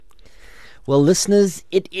Well, listeners,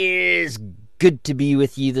 it is good to be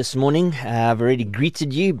with you this morning. I've already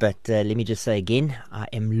greeted you, but let me just say again, I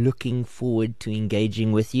am looking forward to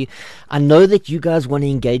engaging with you. I know that you guys want to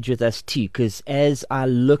engage with us too, because as I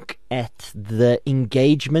look at the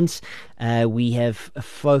engagements, we have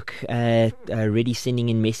folk already sending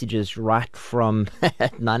in messages right from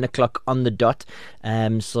 9 o'clock on the dot.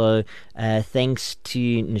 So thanks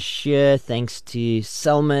to Nashir, thanks to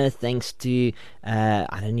Selma, thanks to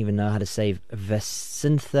I don't even know how to say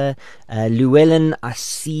Vasintha, Llewellyn. I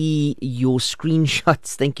see your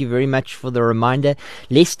screenshots. Thank you very much for the reminder.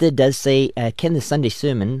 Lester does say, can the Sunday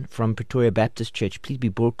sermon from Pretoria Baptist Church please be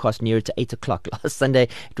broadcast nearer to 8 o'clock? Last Sunday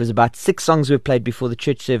it was about 6 songs were played before the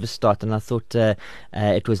church service started, and I thought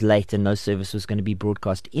it was late and no service was going to be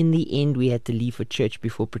broadcast. In the end, we had to leave for church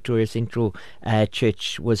before Pretoria Central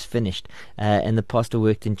Church was finished, and the pastor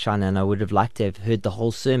worked in China, and I would have liked to have heard the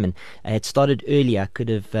whole sermon. It started early. I could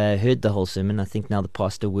have heard the whole sermon. I think now the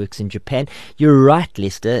pastor works in Japan. You're right,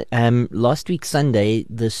 Lester. Last week Sunday,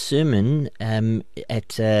 the sermon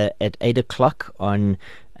at 8 o'clock on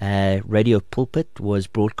Radio Pulpit was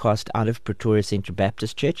broadcast out of Pretoria Central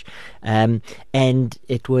Baptist Church, and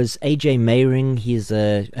it was AJ Mayring. He's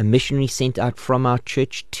a missionary sent out from our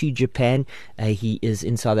church to Japan. He is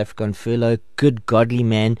in South Africa on furlough. Good, godly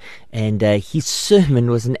man, and his sermon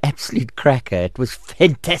was an absolute cracker. It was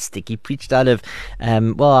fantastic. He preached out of,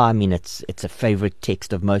 it's a favorite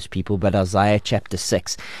text of most people, but Isaiah chapter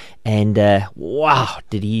 6, and wow,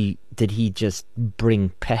 did he just bring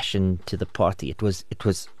passion to the party. It was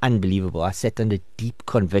unbelievable. I sat under deep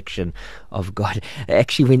conviction of God.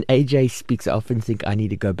 Actually, when AJ speaks, I often think I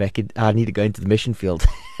need to go into the mission field.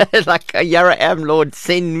 Like, here I am, Lord,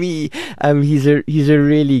 send me. He's a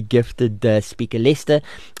really gifted speaker. Lester,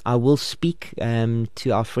 I will speak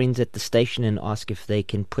to our friends at the station and ask if they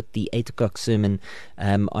can put the 8 o'clock sermon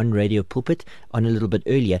on Radio Pulpit on a little bit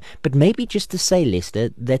earlier. But maybe just to say, Lester,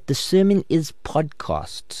 that the sermon is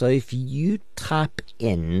podcast. So if you type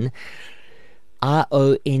in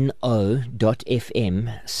RONO.FM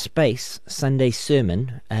space Sunday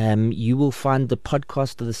sermon, you will find the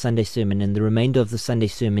podcast of the Sunday sermon, and the remainder of the Sunday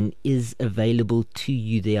sermon is available to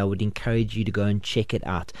you there. I would encourage you to go and check it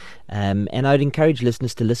out. And I would encourage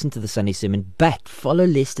listeners to listen to the Sunday sermon, but follow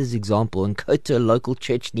Lester's example and go to a local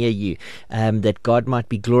church near you, that God might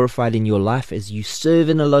be glorified in your life as you serve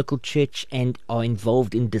in a local church and are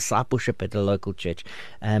involved in discipleship at a local church.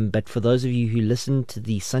 But for those of you who listen to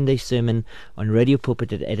the Sunday sermon on Radio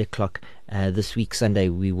Pulpit at 8 o'clock this week Sunday,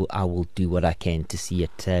 I will do what I can to see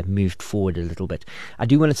it moved forward a little bit. I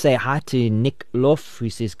do want to say hi to Nick Loff, who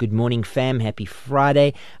says good morning fam, happy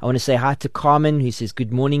Friday. I want to say hi to Carmen, who says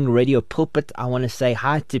good morning Radio Pulpit. I want to say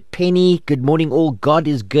hi to Penny, good morning all, God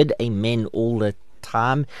is good, amen, all the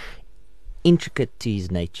time. Intricate to his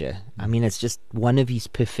nature. I mean, it's just one of his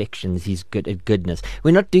perfections, his goodness.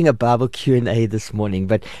 We're not doing a Bible Q&A this morning,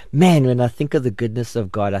 but man, when I think of the goodness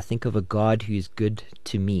of God, I think of a God who is good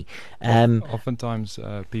to me. Oftentimes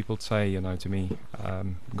people say, to me,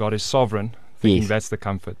 God is sovereign, thinking Yes. that's the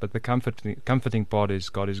comfort, but the comforting part is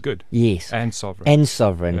God is good. Yes. And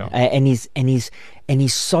sovereign. Yeah. And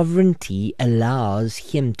his sovereignty allows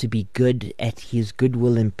him to be good at his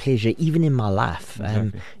goodwill and pleasure, even in my life.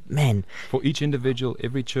 Exactly. Man. For each individual,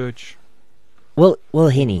 every church. Well,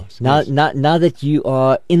 Henny. Now that you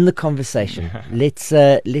are in the conversation, let's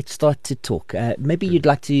start to talk. Maybe you'd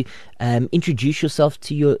like to introduce yourself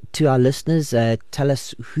to our listeners. Tell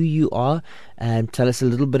us who you are. Tell us a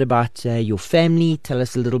little bit about your family. Tell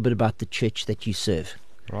us a little bit about the church that you serve.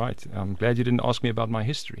 Right. I'm glad you didn't ask me about my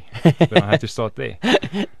history, but I had to start there.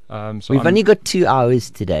 We've only got 2 hours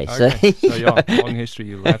today. Okay. So long history.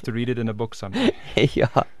 You'll have to read it in a book someday. Yeah.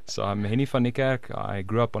 So I'm Henny van Niekerk. I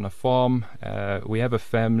grew up on a farm. We have a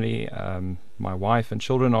family. My wife and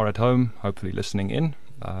children are at home, hopefully listening in.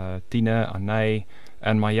 Tina, Anay,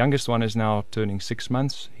 and my youngest one is now turning 6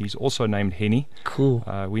 months. He's also named Henny. Cool.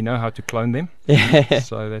 We know how to clone them.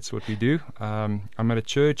 So that's what we do. I'm at a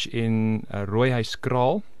church in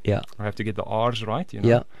Rooihuiskraal. Yeah. I have to get the R's right,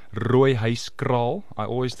 Yeah. Rooihuiskraal. I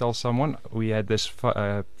always tell someone, we had this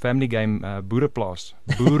family game, Boereplaas.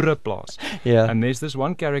 Boereplaas. Yeah. And there's this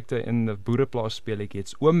one character in the Boereplaas speletjie.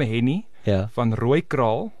 It's Oom Henny van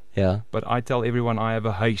Rooikraal. Yeah. But I tell everyone I have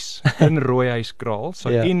a huis in Rooihuiskraal. So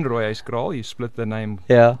in Rooihuiskraal, you split the name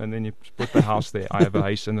and then you put the house there. I have a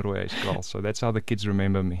huis in Rooihuiskraal. So that's how the kids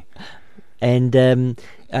remember me. And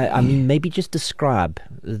I mean, maybe just describe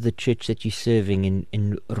the church that you're serving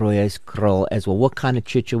in Royerskraal as well. What kind of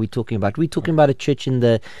church are we talking about? We're talking about a church in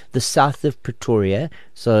the south of Pretoria.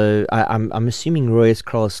 So I'm assuming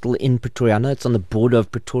Royerskraal is still in Pretoria. I know it's on the border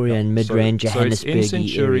of Pretoria and Midrand, Johannesburg. So it's in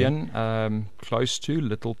Centurion, close to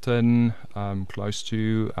Littleton, close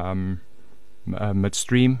to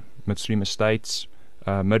Midstream Estates,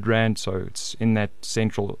 Midrand. So it's in that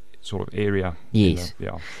central sort of area. Yes.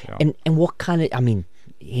 Yeah. And what kind of, I mean,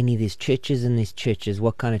 there's churches and there's churches.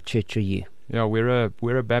 What kind of church are you? Yeah,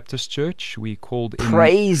 we're a Baptist church. We called in.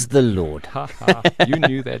 Praise the Lord. You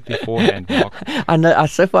knew that beforehand, Mark. I know.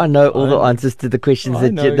 So far, I know all the answers to the questions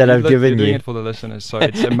that I've given you're doing you. it for the listeners. So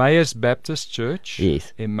it's Emmaus Baptist Church.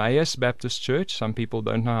 Yes. Emmaus Baptist Church. Some people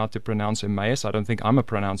don't know how to pronounce Emmaus. I don't think I'm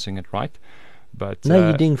pronouncing it right. But no,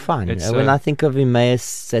 you're doing fine. When I think of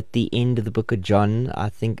Emmaus at the end of the book of John, I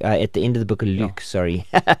think at the end of the book of Luke, sorry,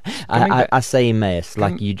 I say Emmaus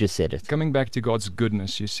like you just said it. Coming back to God's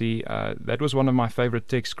goodness, you see, that was one of my favorite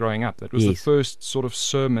texts growing up. That was the first sort of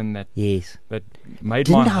sermon that made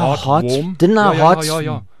my heart warm. Didn't our hearts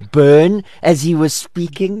burn as he was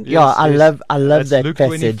speaking? Yes, I love that Luke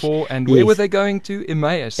passage. 24, and where were they going to?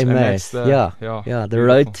 Emmaus. Emmaus, the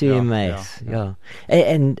road to Emmaus.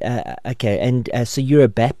 Okay, and so you're a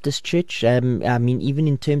Baptist church. I mean, even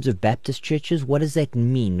in terms of Baptist churches, what does that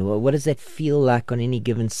mean? What does that feel like on any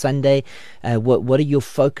given Sunday? What are your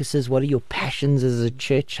focuses? What are your passions as a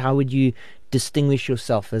church? How would you distinguish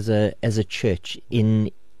yourself as a church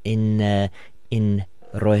in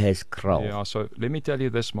Royerskraal? Yeah, so let me tell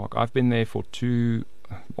you this, Mark. I've been there for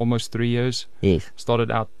almost 3 years. Yes.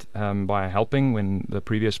 Started out by helping when the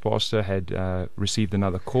previous pastor had received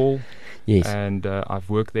another call. Yes. And I've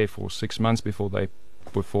worked there for 6 months before they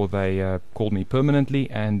called me permanently.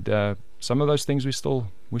 And some of those things we're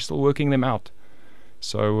still working them out.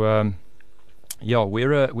 So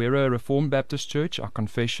we're a Reformed Baptist church. Our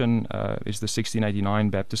confession is the 1689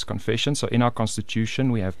 Baptist Confession. So in our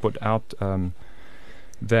constitution we have put out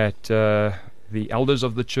that the elders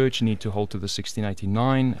of the church need to hold to the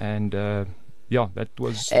 1689, and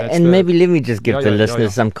maybe let me just give the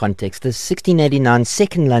listeners some context. The 1689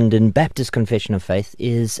 Second London Baptist Confession of Faith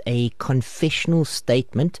is a confessional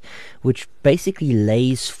statement which basically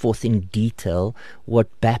lays forth in detail what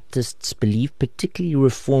Baptists believe, particularly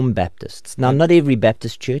Reformed Baptists. Now, not every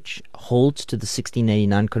Baptist church holds to the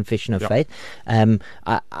 1689 Confession of Faith.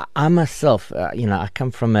 I myself, I come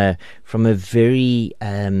from a very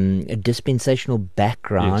dispensational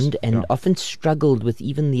background, and often struggled with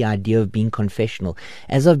even the idea of being confessional.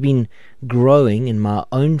 As I've been growing in my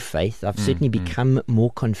own faith, I've certainly become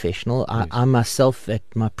more confessional. I myself, at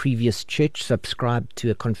my previous church, subscribed to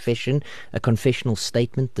a confessional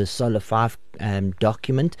statement, the Sola 5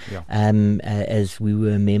 document, as we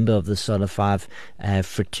were a member of the Sola 5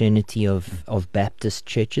 fraternity of Baptist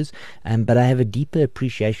churches. But I have a deeper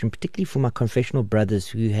appreciation, particularly for my confessional brothers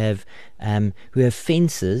who have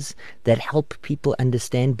fences that help people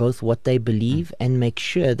understand both what they believe and make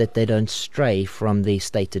sure that they don't stray from their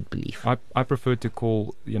stated belief. I prefer to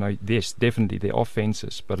call, yes, definitely there are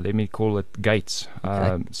fences, but let me call it gates.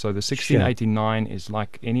 Okay. So the 1689 is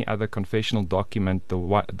like any other confessional document.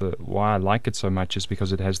 Why I like it so much is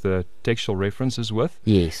because it has the textual references with.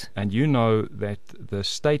 Yes. And you know that the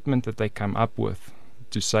statement that they come up with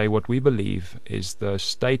to say what we believe is the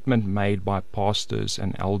statement made by pastors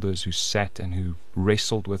and elders who sat and who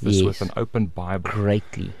wrestled with this with an open Bible.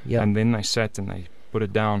 Greatly, yeah. And then they sat and they put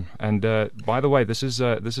it down. And by the way, this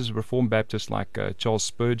is Reformed Baptist like Charles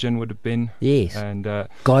Spurgeon would have been. Yes. And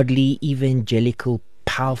godly, evangelical,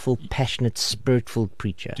 powerful, passionate, spirit-filled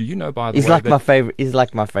preacher. Do you know, by the way, he's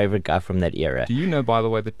like my favorite guy from that era. Do you know, by the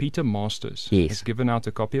way, that Peter Masters has given out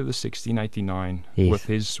a copy of the 1689 with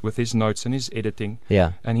his notes and his editing.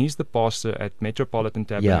 Yeah. And he's the pastor at Metropolitan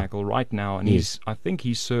Tabernacle right now, and I think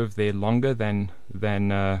he served there longer than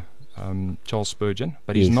Charles Spurgeon,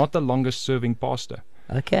 but he's not the longest serving pastor.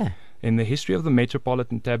 Okay. In the history of the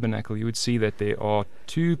Metropolitan Tabernacle, you would see that there are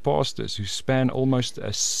two pastors who span almost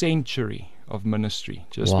a century of ministry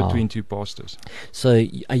just between two pastors. So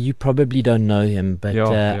you probably don't know him, but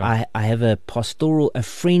I have a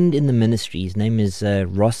friend in the ministry. His name is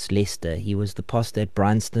Ross Lester. He was the pastor at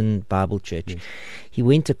Bryanston Bible Church. Yes. He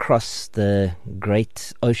went across the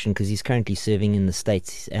great ocean, because he's currently serving in the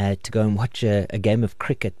States, to go and watch a game of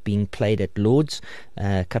cricket being played at Lord's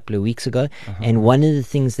a couple of weeks ago. And one of the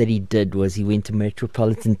things that he did was he went to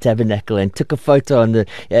Metropolitan Tabernacle and took a photo on the,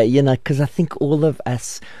 because I think all of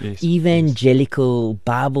us evangelical,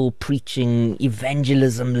 Bible preaching,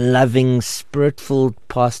 evangelism loving, spirit-filled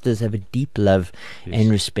pastors have a deep love and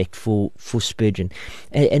respect for Spurgeon.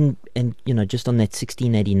 And just on that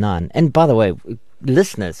 1689. And by the way,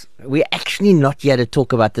 listeners, we're actually not here to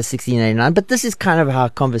talk about the 1689, but this is kind of how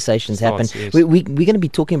conversations happen. Yes. We're going to be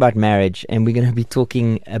talking about marriage, and we're going to be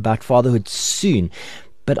talking about fatherhood soon.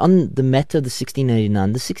 But on the matter of the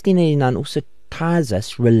 1689 also ties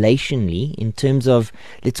us relationally in terms of,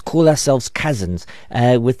 let's call ourselves cousins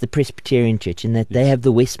with the Presbyterian Church, in that they have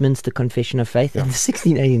the Westminster Confession of Faith and the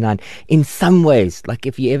 1689. In some ways, like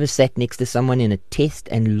if you ever sat next to someone in a test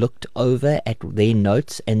and looked over at their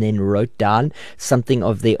notes and then wrote down something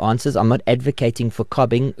of their answers, I'm not advocating for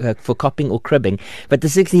copying or cribbing, but the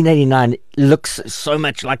 1689 looks so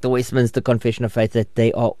much like the Westminster Confession of Faith that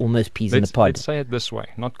they are almost peas in a pod. Let's say it this way,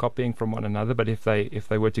 not copying from one another, but if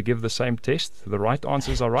they were to give the same test, the right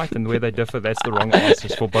answers are right, and where they differ, that's the wrong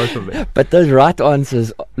answers for both of them. But those right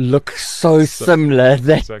answers look so similar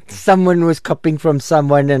that someone was copying from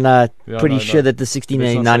someone, and I'm pretty sure that the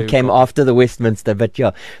 1689 came after the Westminster. But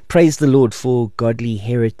yeah, praise the Lord for godly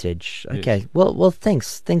heritage. Okay, yes. Well,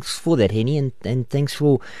 thanks for that, Henny, and thanks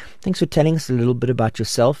for telling us a little bit about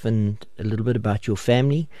yourself and a little bit about your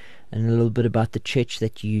family, and a little bit about the church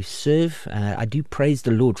that you serve. I do praise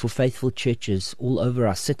the Lord for faithful churches all over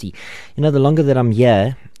our city. The longer that I'm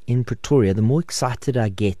here in Pretoria, the more excited I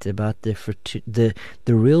get about the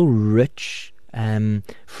real rich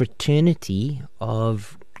fraternity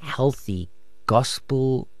of healthy,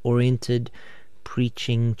 gospel-oriented,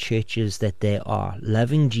 preaching churches that there are,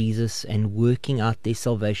 loving Jesus and working out their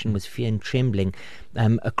salvation with fear and trembling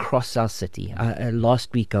across our city.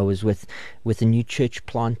 Last week I was with a new church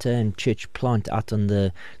planter and church plant out on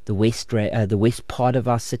the west part of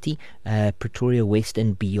our city, Pretoria West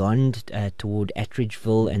and beyond, toward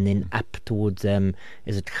Attridgeville, and then up towards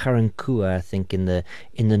is it Garankuwa, I think, in the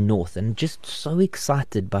north. And just so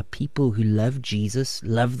excited by people who love Jesus,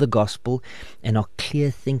 love the gospel, and are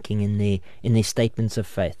clear thinking in their statements of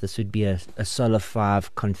faith. This would be a Sola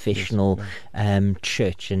 5 confessional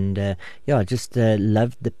church, and just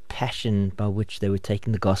loved the passion by which they were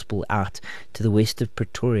taking the gospel out to the west of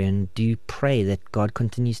Pretoria, and do pray that God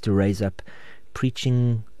continues to raise up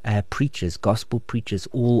preachers, gospel preachers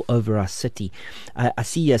all over our city. I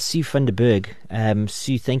see Sue van der Berg.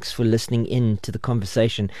 Sue, thanks for listening in to the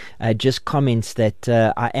conversation. Just comments that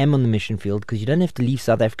I am on the mission field, because you don't have to leave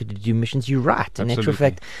South Africa to do missions. You're right. In actual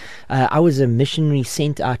fact, I was a missionary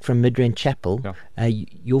sent out from Midrand Chapel.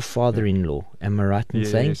 Your father-in-law, am I right in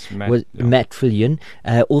saying? Was Matt Viljoen.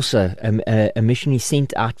 Also a missionary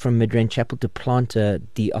sent out from Midrand Chapel to plant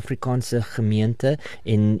the Afrikaanse gemeente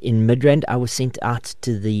in Midrand. I was sent out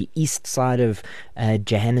to the east side of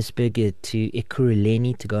Johannesburg to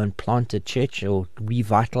Ekurhuleni to go and plant a church or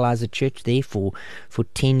revitalize a church there for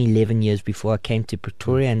 10-11 years before I came to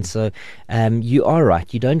Pretoria. And so you are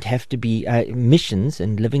right, you don't have to be missions,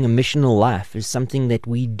 and living a missional life is something that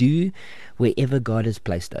we do wherever God has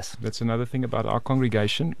placed us. That's another thing about our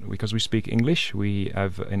congregation, because we speak English. We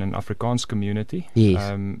have in an Afrikaans community. Yes.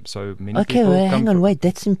 So many people hang on, wait.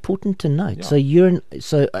 That's important to note. Yeah.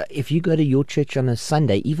 So if you go to your church on a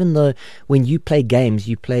Sunday, even though when you play games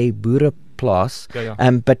you play Boereplaas,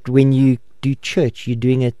 but when you do church, you're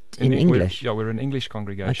doing it in English. We're an English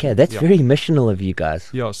congregation. Okay, that's very missional of you guys.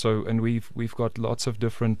 Yeah, so and we've got lots of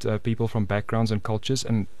different people from backgrounds and cultures,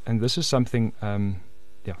 and this is something.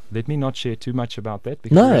 Let me not share too much about that,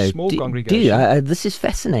 because we're a small congregation. This is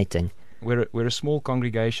fascinating. We're a small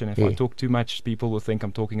congregation. If I talk too much, people will think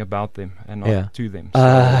I'm talking about them and not to them.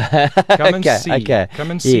 So come and see.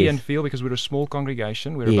 Come and see and feel, because we're a small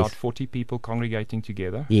congregation. We're about 40 people congregating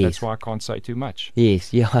together. That's why I can't say too much.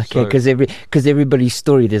 Yes, because everybody's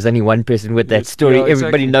story, there's only one person with that story. Exactly.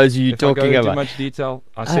 Everybody knows who you're talking about. If I go into much detail,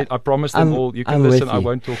 I promise them all, you can listen, I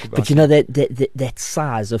won't talk about it. But that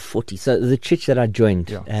size of 40, so the church that I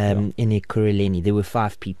joined in Ekurhuleni, there were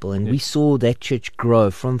 5 people, and we saw that church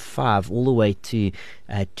grow from 5 all the way to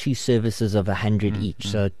 2 services of 100 each,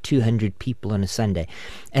 so 200 people on a Sunday.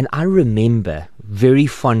 And I remember very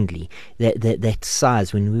fondly that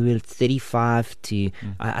size when we were 35 to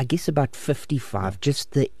I guess about 55,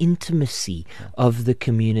 just the intimacy of the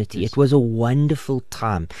community. Yes. It was a wonderful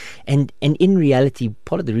time, and in reality,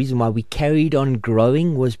 part of the reason why we carried on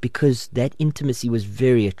growing was because that intimacy was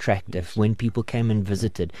very attractive when people came and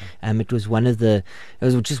visited. It was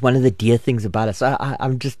just one of the dear things about us.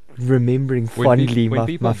 I'm just remembering fondly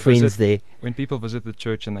my friends there. When people visit the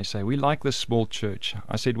church and they say, we like this small church,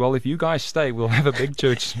 I said, well, if you guys stay, we'll have a big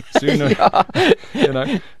church sooner.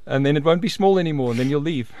 And then it won't be small anymore, and then you'll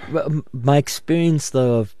leave. My experience,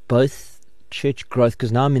 though, of both church growth,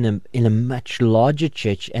 because now I'm in a much larger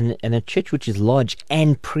church, and a church which is large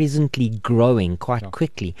and presently growing quite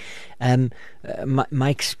quickly. My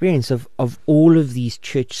experience of all of these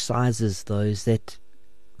church sizes, though, is that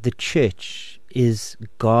the church is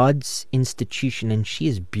God's institution, and she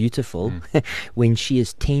is beautiful when she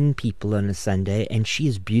is 10 people on a Sunday, and she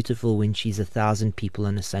is beautiful when she's 1,000 people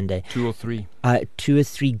on a Sunday. 2 or 3. 2 or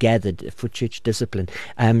 3 gathered for church discipline.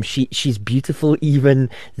 She's beautiful even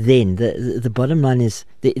then. The bottom line is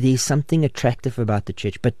there's something attractive about the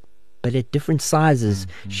church, but at different sizes,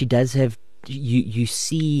 she does have, you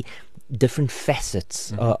see different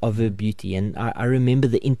facets of her beauty. And I remember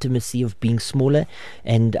the intimacy of being smaller,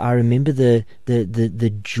 and I remember the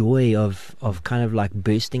joy of kind of like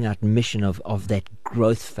bursting out mission of that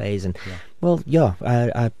growth phase. And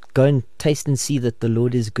I go and taste and see that the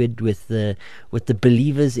Lord is good with the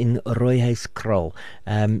believers in Rooihuiskraal,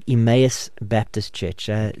 Emmaus Baptist Church.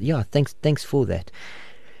 Thanks for that.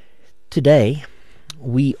 Today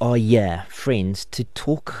we are here, friends, to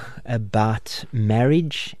talk about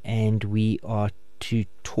marriage, and we are to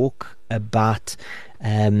talk about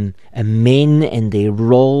men and their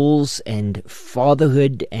roles and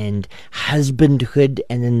fatherhood and husbandhood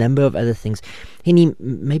and a number of other things. Henny,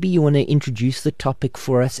 maybe you want to introduce the topic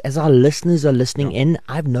for us. As our listeners are listening in,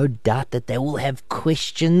 I have no doubt that they will have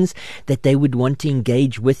questions that they would want to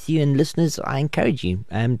engage with you. And listeners, I encourage you,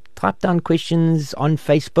 type down questions on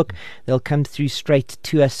Facebook. They'll come through straight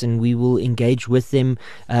to us, and we will engage with them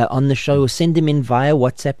on the show, or send them in via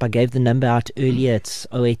WhatsApp. I gave the number out earlier. It's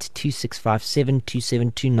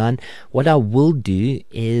 0826572729. What I will do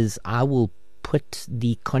is I will put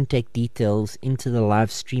the contact details into the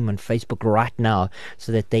live stream on Facebook right now,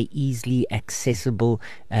 so that they're easily accessible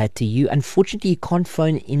to you. Unfortunately, you can't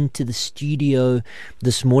phone into the studio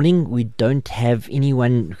this morning. We don't have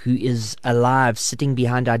anyone who is alive sitting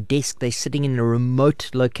behind our desk. They're sitting in a remote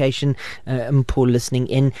location. Mpho listening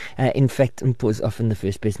in. In fact, Mpho is often the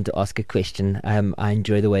first person to ask a question. I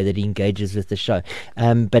enjoy the way that he engages with the show.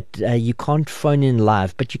 But you can't phone in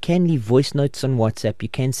live, but you can leave voice notes on WhatsApp. You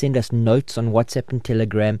can send us notes on WhatsApp and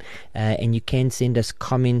Telegram, and you can send us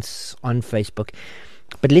comments on Facebook.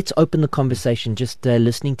 But let's open the conversation, just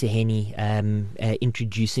listening to Henny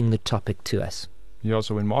introducing the topic to us. Yeah,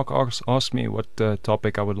 so when Mark asked me what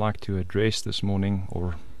topic I would like to address this morning,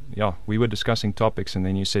 we were discussing topics, and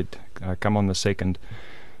then you said, come on the second.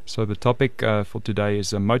 So the topic for today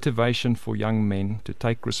is a motivation for young men to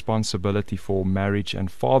take responsibility for marriage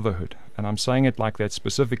and fatherhood. And I'm saying it like that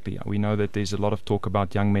specifically. We know that there's a lot of talk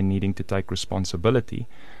about young men needing to take responsibility.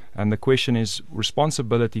 And the question is,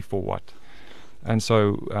 responsibility for what? And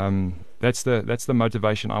so that's the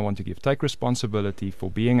motivation I want to give. Take responsibility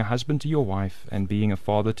for being a husband to your wife and being a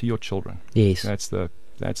father to your children. Yes. That's the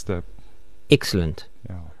excellent.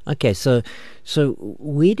 Yeah. Okay, so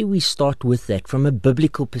where do we start with that from a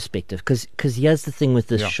biblical perspective? Because here's the thing with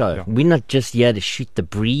this show. Yeah. We're not just here to shoot the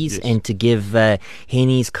breeze and to give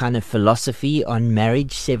Henny's kind of philosophy on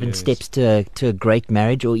marriage, 7 steps to a great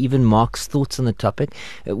marriage, or even Mark's thoughts on the topic.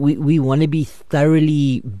 We want to be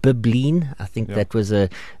thoroughly bibline. I think that was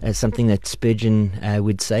something that Spurgeon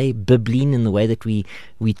would say, bibline, in the way that we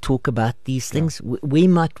talk about these things. Where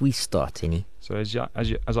might we start, Henny? So as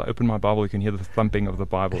I open my Bible, you can hear the thumping of the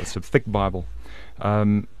Bible. It's a thick Bible.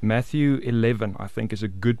 Matthew 11, I think, is a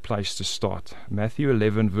good place to start. Matthew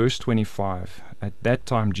 11, verse 25. At that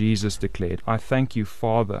time Jesus declared, I thank you,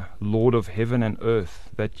 Father, Lord of heaven and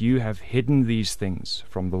earth, that you have hidden these things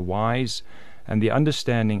from the wise and the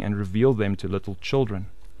understanding and revealed them to little children.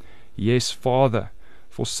 Yes, Father,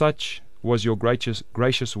 for such was your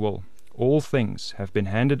gracious will. All things have been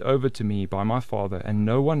handed over to me by my Father, and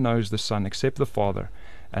no one knows the Son except the Father,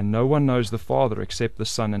 and no one knows the Father except the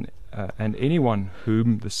Son, and anyone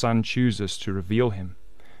whom the Son chooses to reveal him.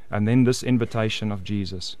 And then this invitation of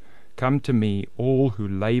Jesus, come to me, all who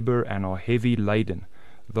labor and are heavy laden.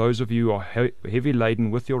 Those of you who are heavy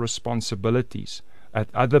laden with your responsibilities at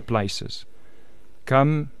other places.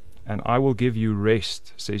 Come, and I will give you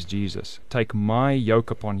rest, says Jesus. Take my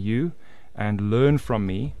yoke upon you, and learn from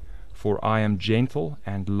me, for I am gentle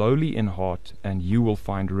and lowly in heart, and you will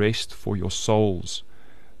find rest for your souls.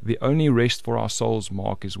 The only rest for our souls,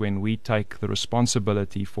 Mark, is when we take the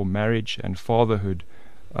responsibility for marriage and fatherhood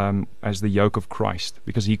as the yoke of Christ,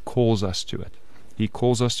 because he calls us to it. He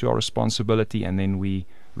calls us to our responsibility, and then we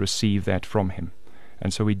receive that from him.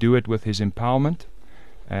 And so we do it with his empowerment,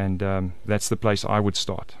 and that's the place I would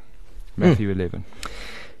start. Matthew 11.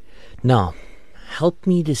 Now, help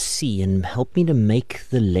me to see and help me to make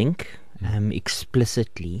the link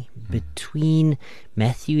explicitly between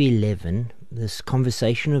Matthew 11 this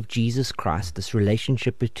conversation of Jesus Christ, this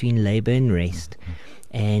relationship between labor and rest,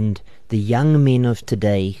 and the young men of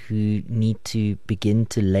today who need to begin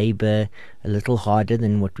to labor a little harder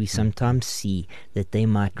than what we sometimes see, that they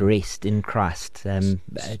might rest in Christ to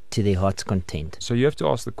their heart's content. So you have to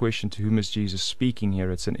ask the question, to whom is Jesus speaking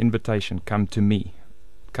here? It's an invitation. Come to me.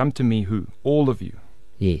 Come to me who? All of you.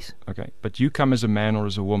 Yes. Okay. But you come as a man or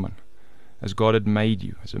as a woman, as God had made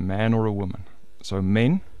you, as a man or a woman. So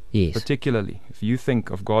men, Yes. particularly, if you think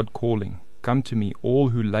of God calling, come to me, all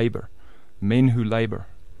who labor. Men who labor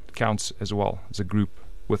counts as well as a group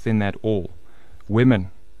within that all.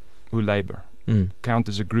 Women who labor count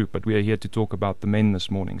as a group, but we are here to talk about the men this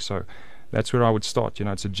morning. So that's where I would start.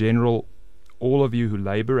 It's a general, all of you who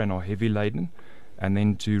labor and are heavy laden, and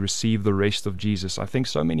then to receive the rest of Jesus. I think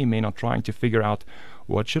so many men are trying to figure out,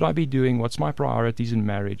 what should I be doing? What's my priorities in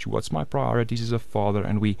marriage? What's my priorities as a father?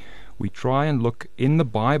 And we try and look in the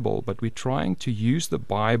Bible, but we're trying to use the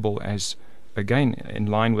Bible as, again, in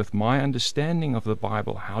line with my understanding of the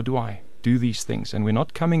Bible. How do I do these things? And we're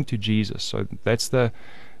not coming to Jesus. So that's the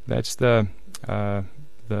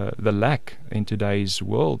lack in today's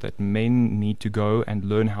world, that men need to go and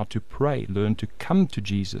learn how to pray, learn to come to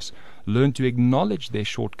Jesus, learn to acknowledge their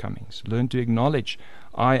shortcomings, learn to acknowledge,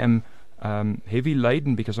 I am heavy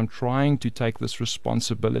laden because I'm trying to take this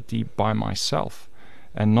responsibility by myself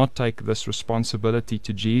and not take this responsibility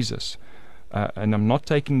to Jesus. And I'm not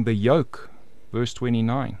taking the yoke. Verse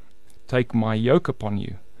 29, take my yoke upon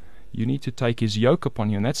you. You need to take his yoke upon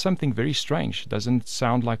you. And that's something very strange. Doesn't it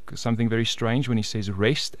sound like something very strange when he says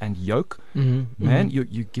rest and yoke? Man, you're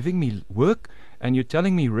giving me work and you're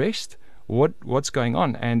telling me rest? What's going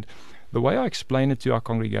on? And the way I explained it to our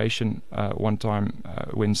congregation one time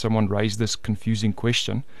when someone raised this confusing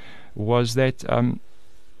question was that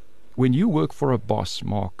when you work for a boss,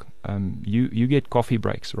 Mark, you get coffee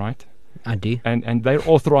breaks, right? I do. And they're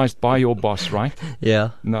authorized by your boss, right?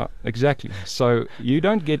 Yeah. No, exactly. So you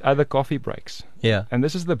don't get other coffee breaks. Yeah. And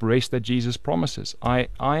this is the rest that Jesus promises. I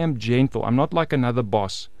am gentle. I'm not like another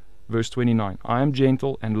boss. Verse 29. I am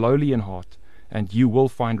gentle and lowly in heart, and you will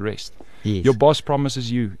find rest. Yes. Your boss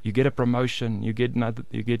promises you get a promotion, you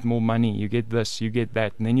get more money, you get this, you get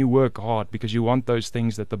that, and then you work hard because you want those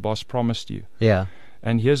things that the boss promised you. Yeah.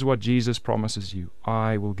 And here's what Jesus promises you.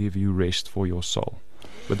 I will give you rest for your soul.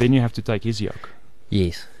 But then you have to take his yoke.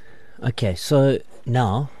 Yes. Okay, so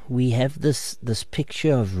now we have this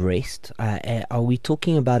picture of rest. Are we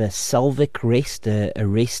talking about a salvic rest, a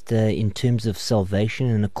rest in terms of salvation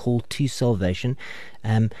and a call to salvation?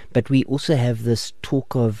 But we also have this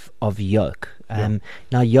talk of yoke.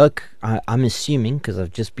 Now, yoke, I'm assuming, because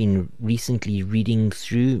I've just been recently reading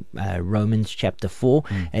through Romans chapter 4,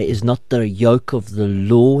 is not the yoke of the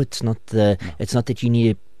law. It's not that you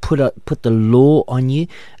need to put the law on you,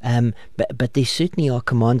 but there certainly are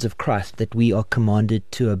commands of Christ that we are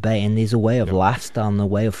commanded to obey, and there's a way of lifestyle and a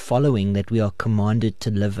way of following that we are commanded to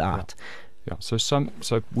live out. Yeah.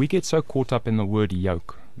 So we get so caught up in the word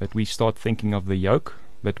yoke that we start thinking of the yoke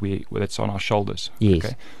that's on our shoulders. Yes.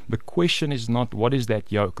 Okay? The question is not what is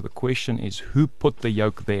that yoke. The question is who put the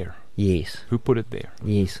yoke there. Yes. Who put it there.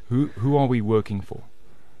 Yes. Who are we working for?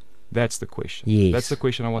 That's the question. Yes. That's the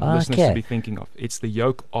question I want listeners to be thinking of. It's the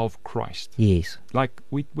yoke of Christ. Yes. Like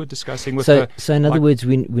we were discussing with So in other words,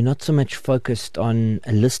 we're not so much focused on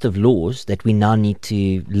a list of laws that we now need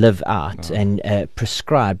to live out and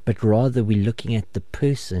prescribe, but rather we're looking at the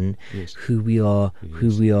person who we are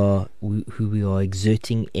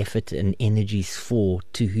exerting effort and energies for,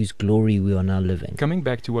 to whose glory we are now living. Coming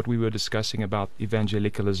back to what we were discussing about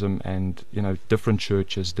evangelicalism and different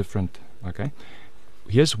churches, okay?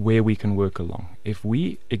 Here's where we can work along. If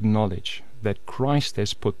we acknowledge that Christ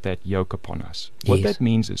has put that yoke upon us, what that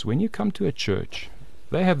means is when you come to a church,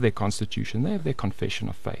 they have their constitution, they have their confession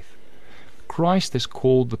of faith. Christ has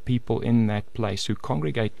called the people in that place who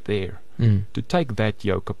congregate there to take that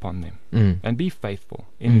yoke upon them and be faithful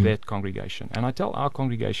in that congregation. And I tell our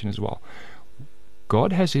congregation as well,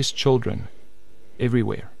 God has his children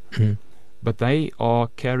everywhere, but they are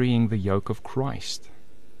carrying the yoke of Christ.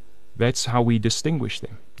 That's how we distinguish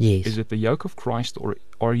them. Yes. Is it the yoke of Christ, or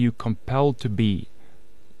are you compelled to be,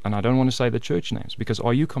 and I don't want to say the church names, because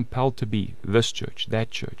are you compelled to be this church,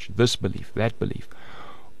 this belief, that belief,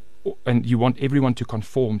 and you want everyone to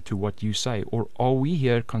conform to what you say? Or are we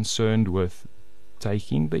here concerned with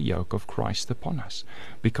taking the yoke of Christ upon us?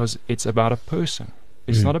 Because it's about a person.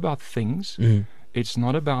 It's not about things. It's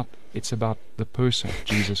about the person,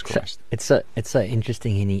 Jesus Christ. It's so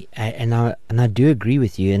interesting, Henny, and I do agree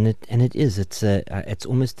with you, and it is. It's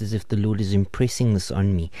almost as if the Lord is impressing this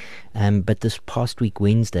on me. But this past week,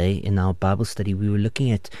 Wednesday, in our Bible study, we were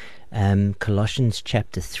looking at Colossians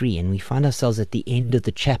chapter 3, and we find ourselves at the end of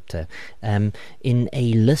the chapter in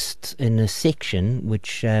a list, in a section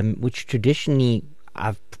which traditionally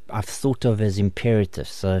I've thought of as imperative,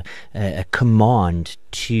 so a command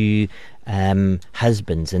to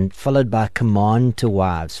husbands, and followed by a command to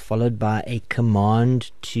wives, followed by a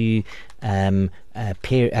command to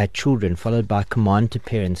children, followed by a command to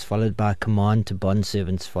parents, followed by a command to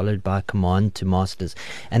bondservants, followed by a command to masters.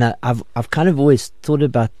 And I've kind of always thought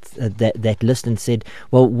about that list and said,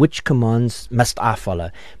 well, which commands must I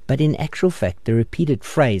follow? But in actual fact, the repeated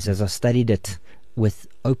phrase, as I studied it with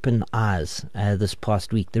open eyes this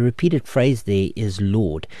past week, the repeated phrase there is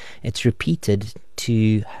Lord. It's repeated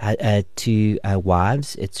to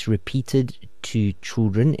wives, it's repeated to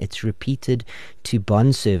children, it's repeated to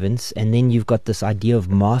bondservants, and then you've got this idea of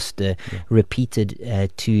master repeated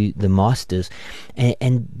to the masters.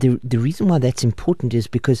 And the reason why that's important is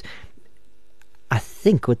because I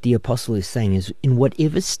think what the apostle is saying is, in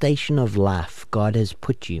whatever station of life God has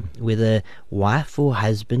put you, whether wife or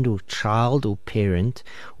husband or child or parent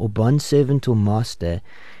or bondservant or master,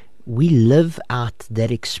 we live out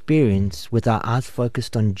that experience with our eyes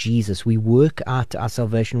focused on Jesus. We work out our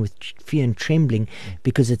salvation with fear and trembling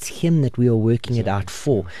because it's Him that we are working it out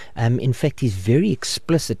for. In fact, He's very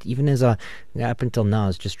explicit, even as up until now I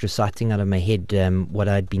was just reciting out of my head what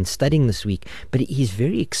I'd been studying this week, but He's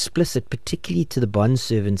very explicit, particularly to the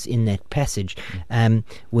bondservants in that passage,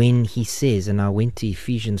 when He says, and I went to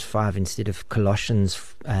Ephesians 5 instead of Colossians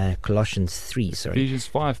 3, sorry. Ephesians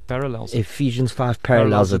 5 parallels. Ephesians 5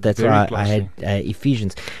 parallels it. That's why I had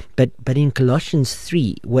Ephesians. But in Colossians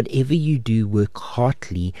 3, whatever you do, work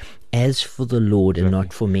heartily as for the Lord and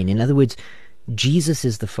not for men. In other words, Jesus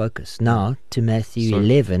is the focus. Now to Matthew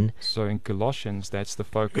 11. So in Colossians, that's the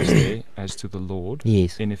focus there as to the Lord.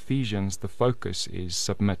 Yes. In Ephesians, the focus is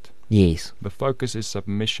submit. Yes. The focus is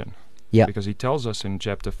submission. Yeah. Because He tells us in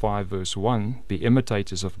chapter 5 verse 1, be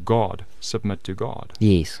imitators of God, submit to God.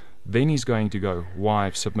 Yes. Then He's going to go,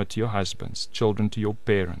 wives, submit to your husbands, children to your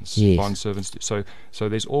parents, yes. bondservants. So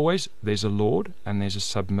there's a Lord and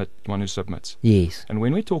there's a one who submits. Yes. And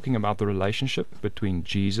when we're talking about the relationship between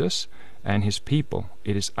Jesus and His people,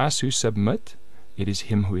 it is us who submit, it is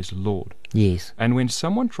Him who is Lord. Yes. And when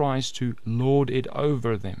someone tries to lord it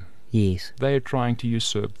over them, yes, they are trying to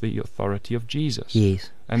usurp the authority of Jesus.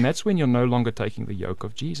 Yes. And that's when you're no longer taking the yoke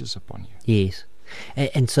of Jesus upon you. Yes.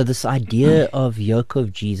 And so this idea of yoke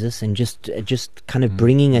of Jesus, and just kind of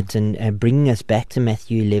bringing it and bringing us back to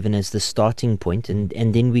Matthew 11 as the starting point, and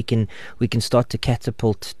then we can start to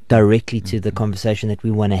catapult directly to the conversation that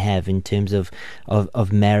we want to have in terms of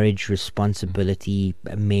marriage, responsibility,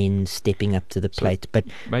 men stepping up to the plate. But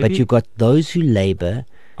you've got those who labor.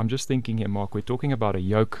 I'm just thinking here, Mark, we're talking about a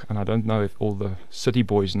yoke, and I don't know if all the city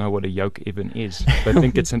boys know what a yoke even is. They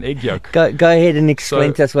think it's an egg yolk. Go ahead and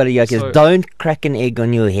explain to us what a yoke is. Don't crack an egg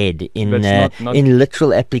on your head in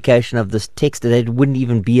literal application of this text. That wouldn't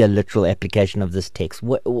even be a literal application of this text.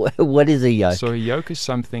 What is a yoke? So a yoke is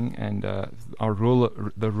something, and the rural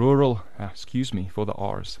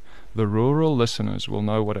listeners will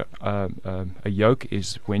know what a yoke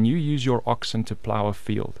is. When you use your oxen to plow a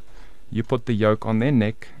field, you put the yoke on their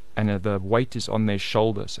neck, and the weight is on their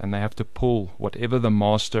shoulders, and they have to pull whatever the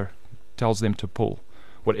master tells them to pull,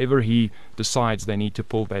 whatever he decides they need to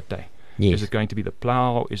pull that day. Yes. Is it going to be the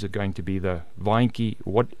plow? Is it going to be the vineke?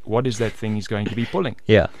 What is that thing he's going to be pulling?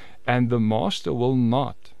 Yeah. And the master will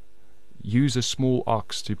not use a small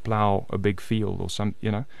ox to plow a big field or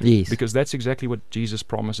yes. Because that's exactly what Jesus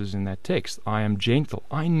promises in that text. I am gentle.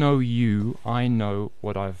 I know you. I know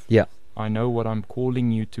what I know what I'm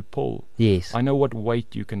calling you to pull. Yes. I know what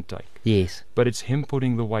weight you can take. Yes. But it's Him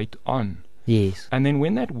putting the weight on. Yes. And then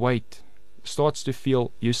when that weight starts to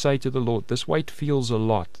feel, you say to the Lord, this weight feels a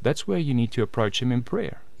lot. That's where you need to approach Him in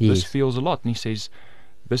prayer. Yes. This feels a lot. And He says,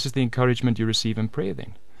 this is the encouragement you receive in prayer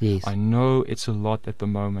then. Yes. I know it's a lot at the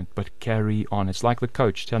moment, but carry on. It's like the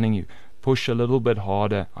coach telling you, push a little bit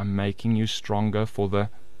harder. I'm making you stronger for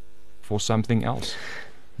something else.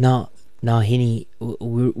 Now, Henny,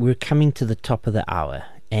 we're coming to the top of the hour,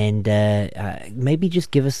 and maybe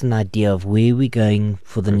just give us an idea of where we're going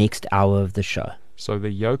for the next hour of the show. So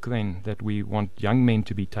the yoke then that we want young men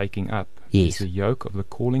to be taking up is the yoke of the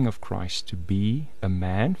calling of Christ to be a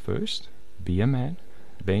man first, be a man.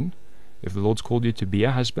 Then, if the Lord's called you to be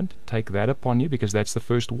a husband, take that upon you, because that's the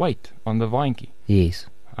first weight on the vineke. Yes.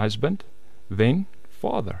 Husband, then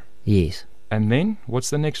father. Yes. And then,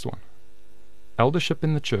 what's the next one? Eldership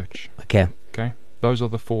in the church. Okay. Those are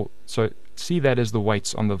the four. So see that as the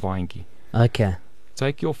weights on the vineke. Okay.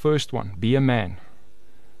 Take your first one. Be a man.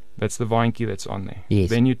 That's the vineke that's on there. Yes.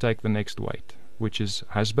 Then you take the next weight. which is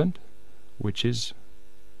husband, which is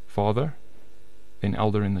father, and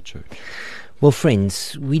elder in the church. Well,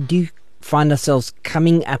 friends, we do find ourselves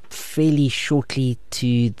coming up fairly shortly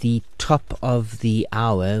to the top of the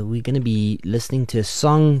hour. We're going to be listening to a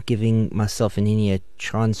song, giving myself and Henny a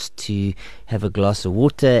chance to have a glass of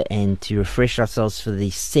water and to refresh ourselves for the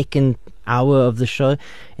second hour of the show.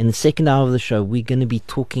 In the second hour of the show, we're going to be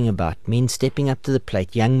talking about men stepping up to the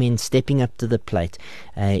plate, young men stepping up to the plate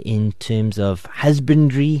in terms of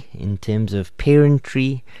husbandry, in terms of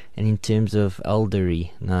parentry, and in terms of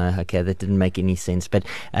eldery. No, okay, that didn't make any sense. But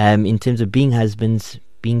in terms of being husbands,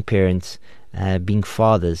 being parents, being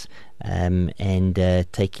fathers, and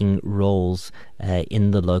taking roles in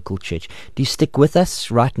the local church. Do stick with us.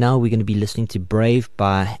 Right now we're going to be listening to Brave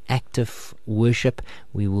by Active Worship.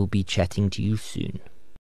 We will be chatting to you soon.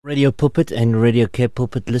 Radio Pulpit and Radio K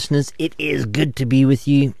Pulpit listeners, it is good to be with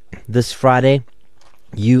you this Friday.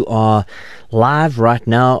 You are live right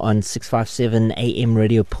now on 657 AM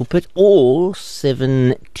Radio Pulpit, or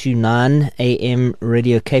 7 to 9 AM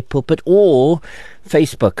Radio K Pulpit, or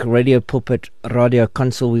Facebook Radio Pulpit Radio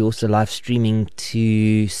Console. We're also live streaming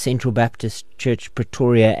to Central Baptist Church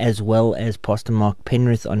Pretoria, as well as Pastor Mark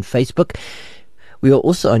Penrith on Facebook. We are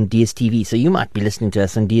also on DSTV, so you might be listening to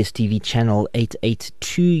us on DSTV channel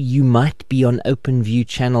 882. You might be on OpenView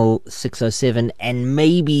channel 607, and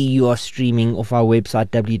maybe you are streaming off our website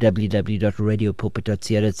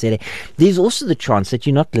www.radiopulpit.co.za. There's also the chance that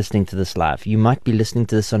you're not listening to this live. You might be listening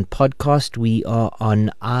to this on podcast. We are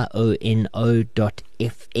on iono.fm.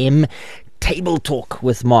 Table Talk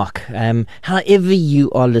with Mark. However you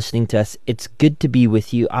are listening to us, it's good to be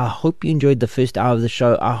with you. I hope you enjoyed the first hour of the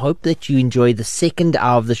show. I hope that you enjoy the second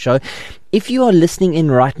hour of the show. If you are listening in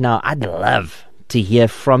right now, I'd love to hear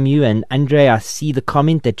from you. And Andre, I see the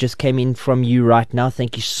comment that just came in from you right now.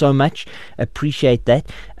 Thank you so much. Appreciate that.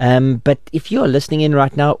 But if you are listening in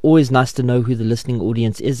right now, always nice to know who the listening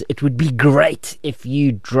audience is. It would be great if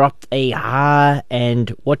you dropped a hi and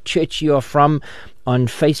what church you are from on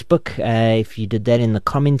Facebook. If you did that in the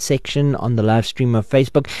comment section on the live stream of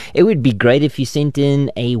Facebook, it would be great if you sent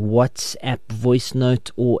in a WhatsApp voice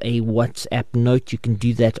note or a WhatsApp note. You can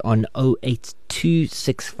do that on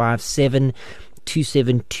 082657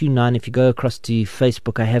 2729. If you go across to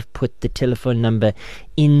Facebook, I have put the telephone number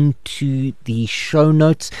into the show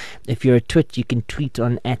notes. If you're a twit, you can tweet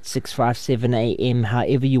on at 657am.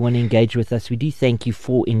 However you want to engage with us, we do thank you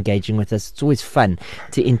for engaging with us. It's always fun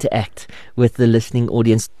to interact with the listening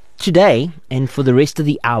audience. Today, and for the rest of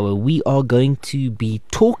the hour, we are going to be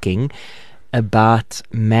talking about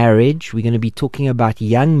marriage. We're going to be talking about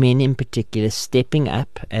young men in particular stepping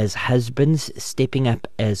up as husbands, stepping up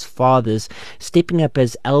as fathers, stepping up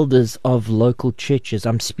as elders of local churches.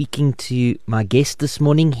 I'm speaking to my guest this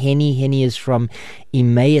morning, Henny. Henny is from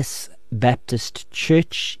Emmaus Baptist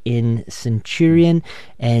Church in Centurion,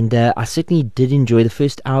 and I certainly did enjoy the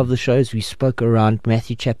first hour of the show as we spoke around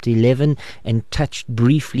Matthew chapter 11 and touched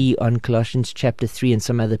briefly on Colossians chapter 3 and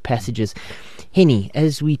some other passages. Henny,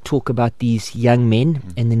 as we talk about these young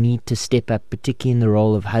men and the need to step up, particularly in the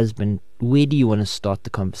role of husband, where do you want to start the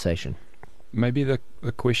conversation? Maybe the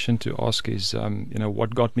question to ask is,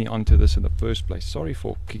 what got me onto this in the first place? Sorry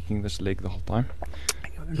for kicking this leg the whole time.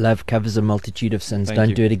 Love covers a multitude of sins. Thank Don't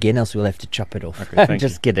you. do it again, else we'll have to chop it off. Okay, thank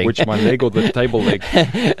Just you. kidding. Which, my leg or the table leg?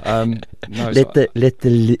 No, let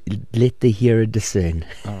the hearer discern.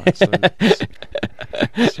 All right,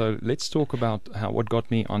 so let's talk about what got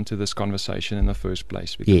me onto this conversation in the first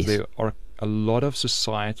place, because there are a lot of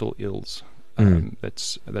societal ills.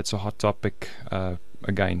 That's a hot topic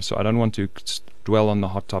again. So I don't want to dwell on the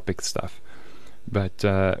hot topic stuff. But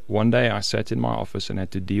one day I sat in my office and had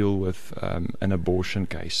to deal with an abortion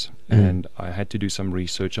case, and I had to do some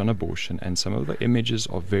research on abortion, and some of the images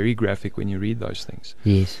are very graphic when you read those things.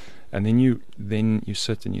 Yes. And then you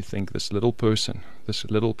sit and you think, this little person.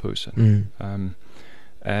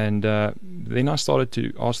 And then I started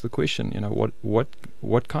to ask the question,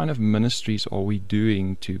 what kind of ministries are we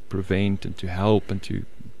doing to prevent and to help and to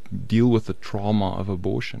deal with the trauma of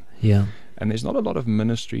abortion? Yeah. And there's not a lot of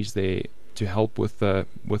ministries there to help with the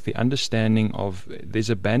understanding of there's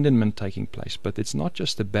abandonment taking place, but it's not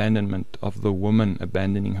just abandonment of the woman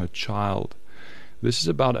abandoning her child. This is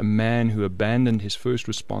about a man who abandoned his first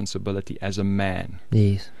responsibility as a man.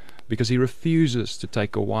 Yes. Because he refuses to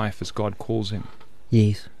take a wife as God calls him.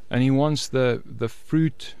 Yes. And he wants the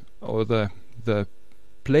fruit or the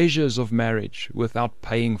pleasures of marriage without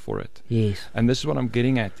paying for it. Yes. And this is what I'm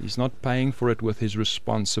getting at. He's not paying for it with his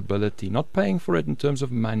responsibility, not paying for it in terms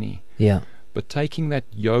of money. Yeah. But taking that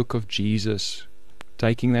yoke of Jesus,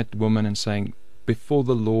 taking that woman and saying, before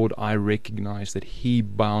the Lord I recognize that He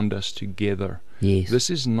bound us together Yes. This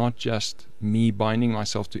is not just me binding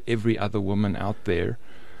myself to every other woman out there.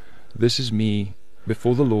 This is me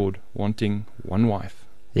before the Lord wanting one wife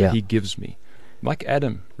Yeah. that He gives me. Like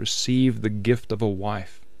Adam received the gift of a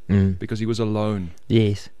wife because he was alone.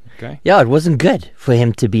 Yes. Okay? Yeah, it wasn't good for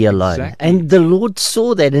him to be alone. Exactly. And the Lord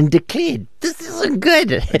saw that and declared, this isn't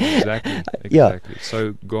good. Exactly. Yeah.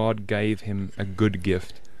 So God gave him a good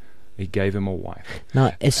gift. He gave him a wife.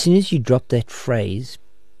 Now, as soon as you drop that phrase,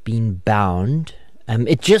 being bound,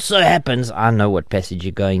 it just so happens, I know what passage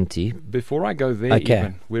you're going to. Before I go there, Okay.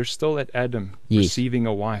 even, we're still at Adam Yes. receiving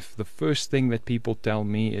a wife. The first thing that people tell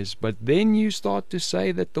me is, but then you start to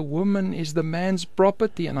say that the woman is the man's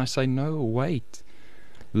property. And I say, no, wait.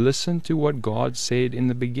 Listen to what God said in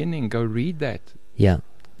the beginning. Go read that. Yeah.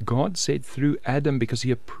 God said through Adam, because He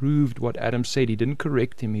approved what Adam said. He didn't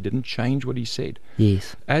correct him. He didn't change what he said.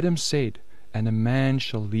 Yes. Adam said, and a man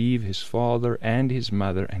shall leave his father and his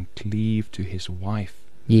mother and cleave to his wife.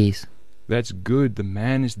 Yes. That's good. The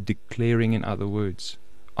man is declaring, in other words,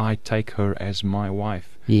 I take her as my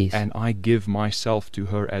wife. Yes. And I give myself to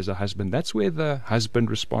her as a husband. That's where the husband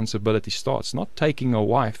responsibility starts. Not taking a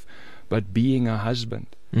wife, but being a husband.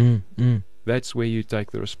 That's where you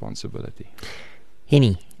take the responsibility.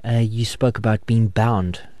 Henny, you spoke about being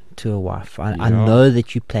bound to a wife. I Yeah. know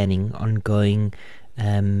that you're planning on going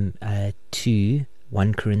to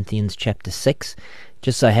 1 Corinthians chapter 6.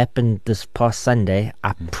 Just so happened this past Sunday,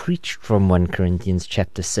 I preached from 1 Corinthians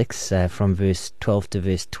chapter 6, from verse 12 to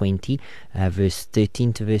verse 20, verse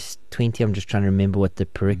 13 to verse 20. I'm just trying to remember what the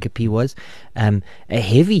pericope was. A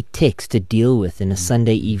heavy text to deal with in a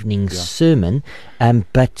Sunday evening sermon,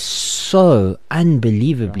 but so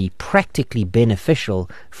unbelievably practically beneficial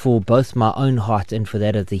for both my own heart and for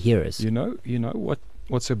that of the hearers. You know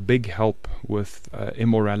what's a big help with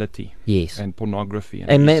immorality Yes. and pornography.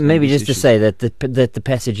 And maybe these just to issues. say that the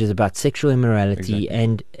passage is about sexual immorality,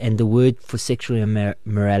 Exactly. and the word for sexual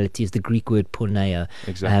immorality is the Greek word porneia.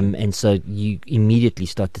 Exactly. And so you immediately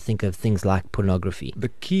start to think of things like pornography. The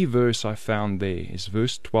key verse I found there is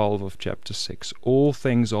verse 12 of chapter 6. All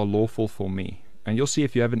things are lawful for me. And you'll see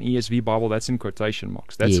if you have an ESV Bible, that's in quotation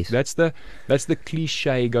marks. Yes. That's the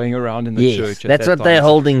cliche going around in the Yes, church. At that's that what they're time.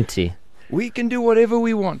 holding to. We can do whatever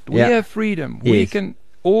we want. We Yeah. have freedom. We Yes. can.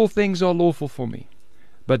 All things are lawful for me,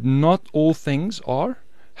 but not all things are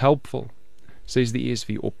helpful, says the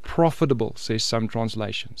ESV, or profitable, says some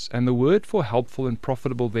translations. And the word for helpful and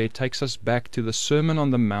profitable there takes us back to the Sermon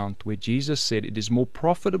on the Mount, where Jesus said it is more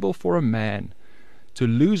profitable for a man to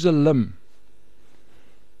lose a limb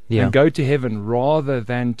Yeah. and go to heaven rather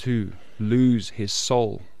than to lose his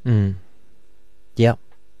soul. Yeah.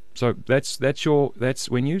 So that's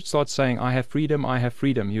when you start saying I have freedom,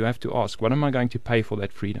 you have to ask, what am I going to pay for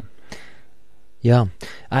that freedom? Yeah,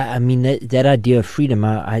 I mean that idea of freedom,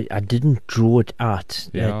 I didn't draw it out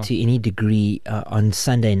Yeah. to any degree on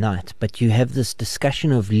Sunday night, but you have this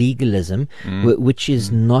discussion of legalism, which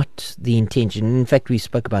is not the intention. In fact, we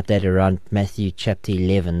spoke about that around Matthew chapter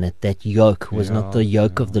 11, that yoke was not the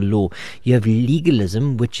yoke of the law. You have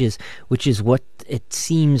legalism, which is what it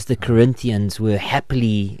seems the Corinthians were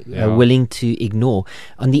happily willing to ignore.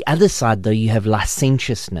 On the other side, though, you have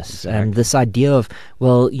licentiousness, this idea of,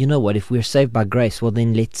 well, you know what, if we're saved by grace, well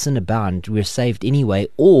then let sin abound. We're saved anyway,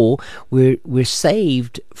 or we're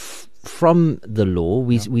saved from the law.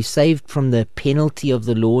 We're saved from the penalty of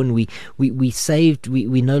the law, and we saved.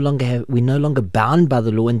 We no longer bound by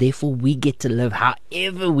the law, and therefore we get to live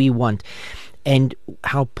however we want. And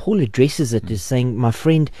how Paul addresses it is saying, my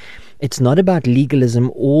friend, it's not about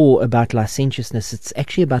legalism or about licentiousness. It's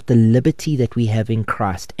actually about the liberty that we have in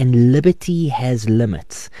Christ, and liberty has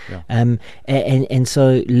limits. And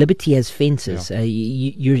so liberty has fences.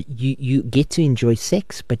 You get to enjoy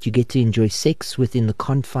sex, but you get to enjoy sex within the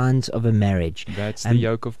confines of a marriage. That's the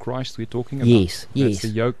yoke of Christ we're talking about. Yes, That's the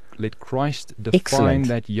yoke. Let Christ define Excellent.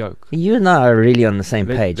 that yoke. You and I are really on the same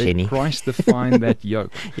page, Let Henny. Christ define that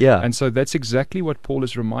yoke. Yeah. And so that's exactly what Paul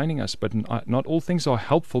is reminding us. But not all things are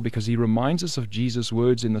helpful, because he reminds us of Jesus'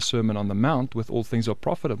 words in the Sermon on the Mount, with all things are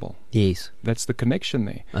profitable. Yes. That's the connection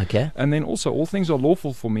there. Okay. And then also, all things are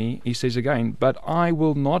lawful for me, he says again, but I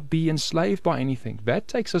will not be enslaved by anything. That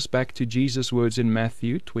takes us back to Jesus' words in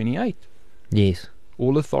Matthew 28. Yes.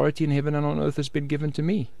 All authority in heaven and on earth has been given to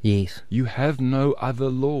me. Yes. You have no other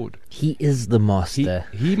Lord. He is the master.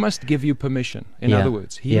 He must give you permission. In Yeah. other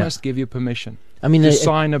words, he Yeah. must give you permission I mean, to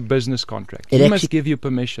sign a business contract. it He actually- must give you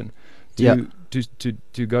permission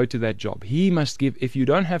to go to that job. He must give. If you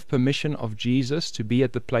don't have permission of Jesus to be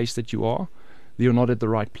at the place that you are, you're not at the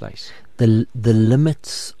right place. the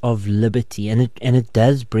limits of liberty, and it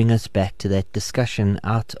does bring us back to that discussion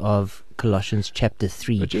out of Colossians chapter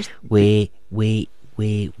 3, But just- where where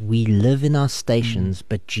we live in our stations,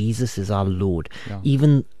 but Jesus is our Lord. Yeah.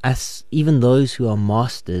 Even those who are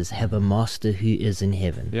masters have a master who is in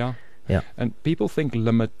heaven. Yeah. Yeah. And people think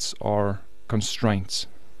limits are constraints.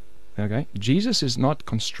 Okay? Jesus is not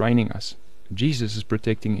constraining us. Jesus is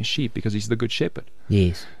protecting his sheep because he's the good shepherd.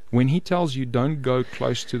 Yes. When he tells you don't go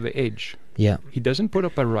close to the edge, Yeah. he doesn't put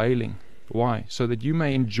up a railing. Why? So that you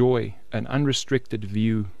may enjoy an unrestricted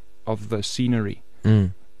view of the scenery,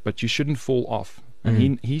 Mm. but you shouldn't fall off.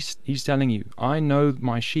 And he's telling you, I know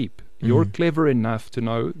my sheep. You're clever enough to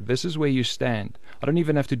know this is where you stand. I don't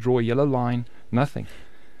even have to draw a yellow line, nothing.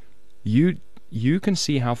 You can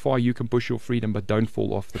see how far you can push your freedom, but don't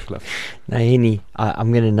fall off the cliff. Now, Henny,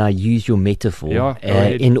 I'm going to now use your metaphor Yeah, go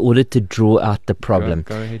ahead. in order to draw out the problem.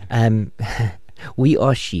 Go ahead. We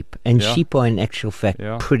are sheep, and Yeah. sheep are in actual fact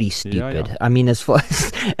Yeah. pretty Yeah, stupid. yeah. I mean, as far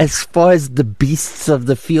as the beasts of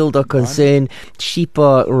the field are concerned, sheep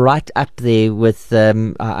are right up there with.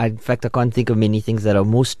 In fact, I can't think of many things that are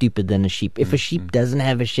more stupid than a sheep. If a sheep doesn't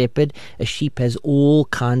have a shepherd, a sheep has all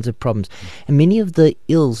kinds of problems, and many of the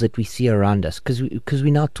ills that we see around us, because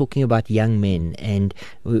we're now talking about young men, and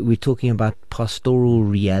we're talking about pastoral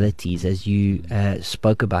realities, as you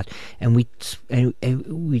spoke about, and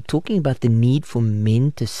we're talking about the need for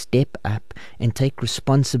men to step up and take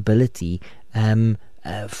responsibility and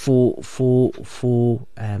we're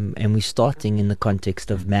starting in the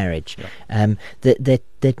context of marriage.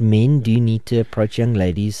 That men do need to approach young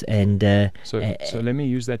ladies and So let me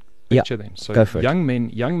use that Yeah, picture then. So go for it. young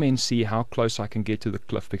men see how close I can get to the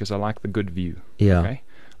cliff because I like the good view. Yeah. Okay.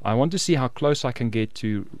 I want to see how close I can get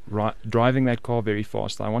to driving that car very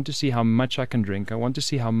fast. I want to see how much I can drink. I want to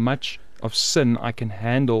see how much of sin I can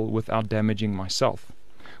handle without damaging myself,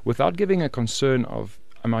 without giving a concern of,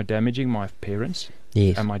 am I damaging my parents?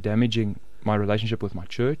 Yes. Am I damaging my relationship with my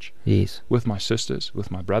church, Yes. with my sisters, with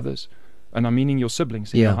my brothers? And I'm meaning your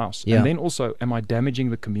siblings in Yeah, your house. yeah. And then also, am I damaging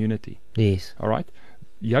the community? Yes. All right?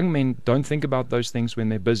 Young men don't think about those things when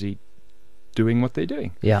they're busy doing what they're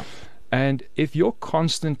doing. Yeah. And if you're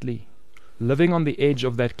constantly living on the edge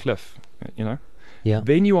of that cliff, Yeah.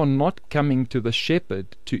 then you are not coming to the shepherd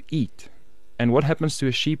to eat. And what happens to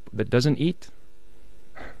a sheep that doesn't eat?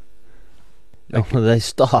 They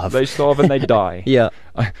starve. They starve and they die. Yeah.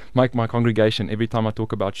 My congregation, every time I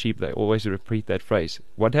talk about sheep, they always repeat that phrase.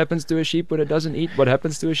 What happens to a sheep when it doesn't eat? What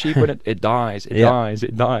happens to a sheep when it dies? It Yeah. dies.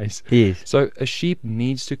 It dies. Yes. So a sheep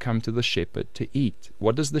needs to come to the shepherd to eat.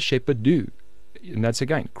 What does the shepherd do? And that's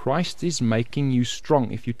again, Christ is making you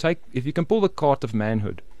strong. If you can pull the cart of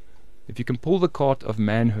manhood,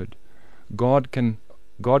 God can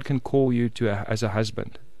call you as a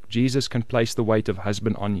husband. Jesus can place the weight of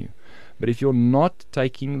husband on you. But if you're not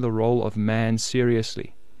taking the role of man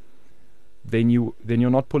seriously, then you're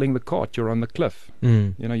not pulling the cart. You're on the cliff.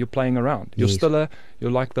 Mm. You're playing around. You're Yes.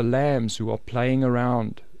 you're like the lambs who are playing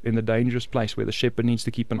around in the dangerous place where the shepherd needs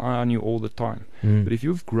to keep an eye on you all the time. Mm. But if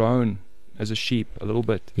you've grown as a sheep a little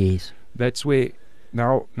bit, Yes. that's where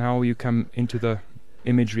now you come into the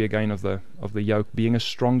imagery again of the yoke, being a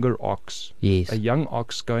stronger ox, Yes. a young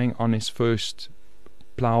ox going on his first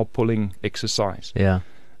plow pulling exercise, Yeah.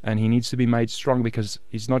 and he needs to be made strong because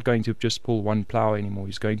he's not going to just pull one plow anymore.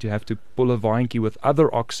 He's going to have to pull a vineke with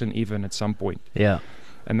other oxen even at some point. Yeah.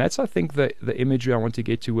 And that's, I think, the imagery I want to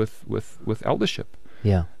get to with eldership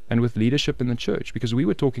Yeah. and with leadership in the church, because we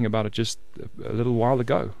were talking about it just a little while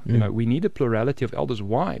ago. We need a plurality of elders.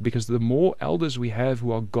 Why? Because the more elders we have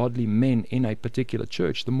who are godly men in a particular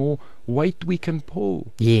church, the more weight we can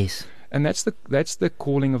pull. Yes. And that's the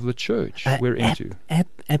calling of the church we're into.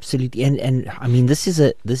 Absolutely, and I mean this is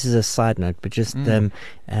a side note, but just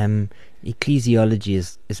ecclesiology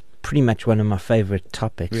is pretty much one of my favorite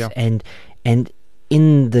topics, Yeah. and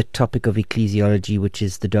in the topic of ecclesiology, which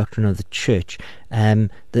is the doctrine of the church,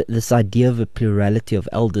 this idea of a plurality of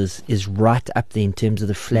elders is right up there in terms of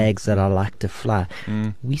the flags that I like to fly.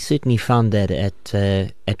 We certainly found that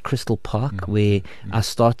at Crystal Park, where I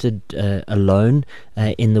started alone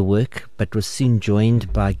in the work, but was soon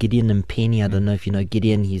joined by Gideon and Penny. I don't know if you know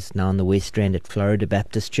Gideon. He's now on the West Strand at Florida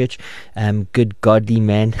Baptist Church. Good godly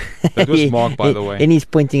man. That was Mark, by the way. And he's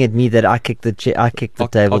pointing at me that I kicked the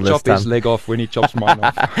table I'll this chop time. his leg off when he chops mine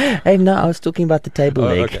off. Hey, no, I was talking about the table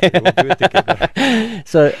leg. Okay, we'll do it together.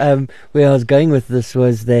 So where I was going with this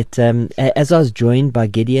was that as I was joined by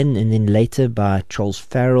Gideon, and then later by Charles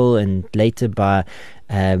Farrell, and later by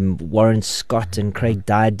Warren Scott and Craig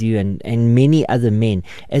Daidu and many other men.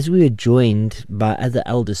 As we were joined by other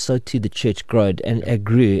elders, so too the church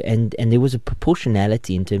grew, and there was a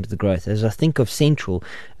proportionality in terms of the growth. As I think of Central,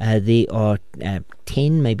 there are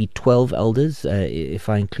 10, maybe 12 elders, if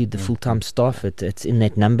I include the full-time staff. It's in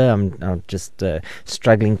that number. I'm just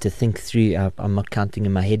struggling to think through. I'm not counting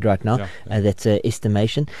in my head right now. That's an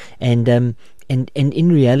estimation. And in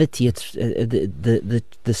reality, it's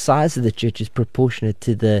the size of the church is proportionate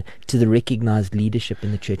to the recognized leadership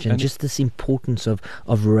in the church, and just this importance of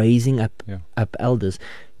raising up elders.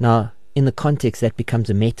 Now, in the context, that becomes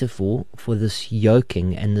a metaphor for this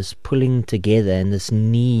yoking and this pulling together and this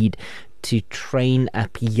need to train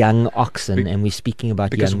up young oxen, and we're speaking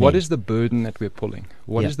about because young what men. is the burden that we're pulling?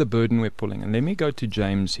 What is the burden we're pulling? And let me go to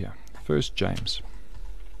James here. First James.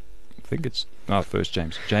 I think it's First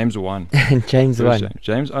James. James 1. James First 1.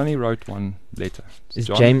 James only wrote one letter. Is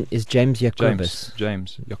James Jacobus?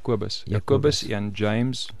 James Jacobus and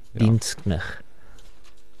James. Dienstknecht.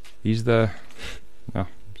 He's the.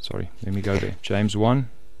 Sorry, let me go there. James 1,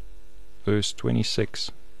 verse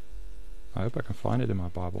 26. I hope I can find it in my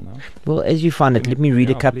Bible now. Well, as you find it, let me read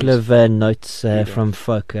a couple of notes from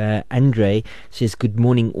folk. Andre says, "Good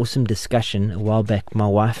morning, awesome discussion. A while back, my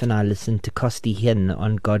wife and I listened to Kosti Hin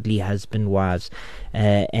on godly husband-wives.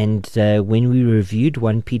 And when we reviewed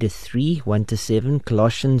 1 Peter 3, 1-7,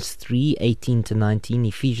 Colossians 3, 18-19,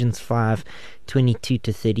 Ephesians 5,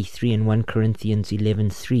 22-33, and 1 Corinthians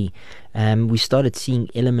 11:3, we started seeing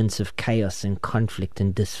elements of chaos and conflict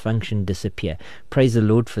and dysfunction disappear. Praise the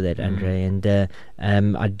Lord for that, Andre.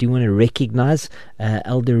 And I do want to recognize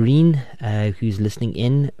Elderine, who's listening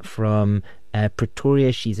in from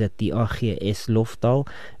Pretoria. She's at the AGS Lofdal,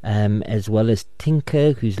 as well as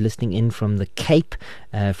Tinker, who's listening in from the Cape,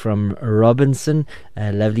 from Robinson.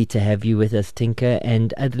 Lovely to have you with us, Tinker.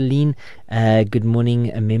 And Adeline, good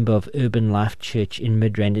morning, a member of Urban Life Church in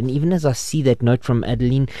Midrand. And even as I see that note from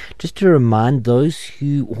Adeline, just to remind those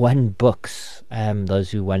who won books,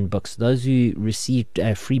 those who received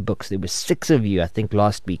free books, there were 6 of you, I think,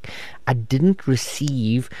 last week. I didn't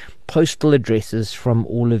receive postal addresses from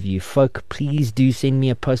all of you. Folk, please do send me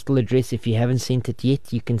a postal address. If you haven't sent it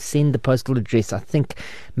yet, you can send the postal address. I think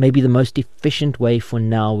maybe the most efficient way for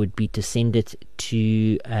now would be to send it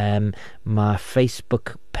to my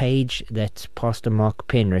Facebook page. That's Pastor Mark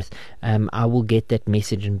Penrith. I will get that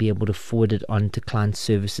message and be able to forward it on to client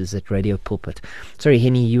services at Radio Pulpit. Sorry,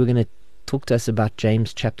 Henny, you were going to talk to us about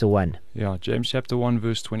James chapter 1. Yeah, James chapter 1,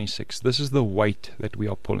 verse 26. This is the weight that we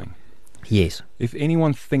are pulling. Yes. If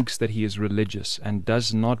anyone thinks that he is religious and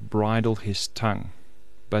does not bridle his tongue,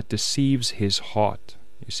 but deceives his heart.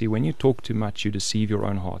 You see, when you talk too much, you deceive your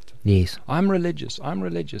own heart. Yes. I'm religious. I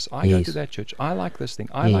go to that church. I like this thing.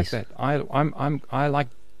 I like that. I like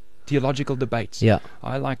theological debates. Yeah.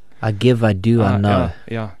 I give, I do, I know.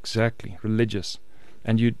 Yeah, exactly. Religious.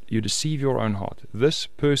 And you deceive your own heart. This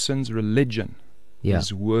person's religion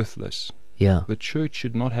is worthless. Yeah. The church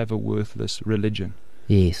should not have a worthless religion.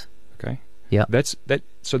 Yes. Okay? Yeah.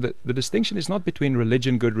 So the distinction is not between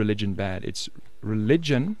religion good, religion bad. It's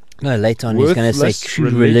religion. No, later on he's going to say true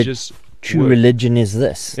religion is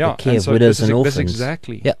this. Yeah, the care of widows and orphans.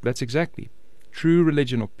 That's exactly. True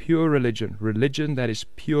religion or pure religion. Religion that is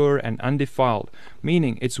pure and undefiled.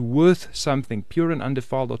 Meaning it's worth something. Pure and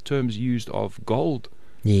undefiled are terms used of gold.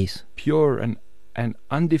 Yes. Pure and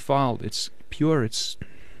undefiled. It's pure. It's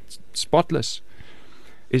spotless.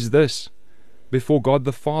 Is this before God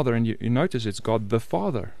the Father, and you notice it's God the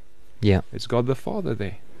Father. Yeah. It's God the Father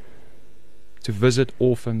there to visit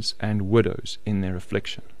orphans and widows in their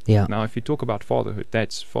affliction. Yeah. Now, if you talk about fatherhood,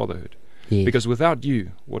 that's fatherhood. Yes. Because without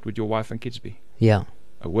you, what would your wife and kids be? Yeah.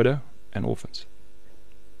 A widow and orphans.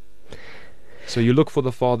 So you look for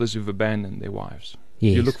the fathers who've abandoned their wives.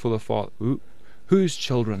 Yes. You look for the father. Whose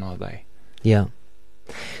children are they? Yeah.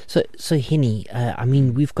 So Henny, I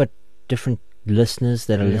mean, we've got different listeners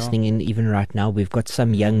that are listening in even right now. We've got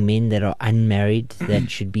some young men that are unmarried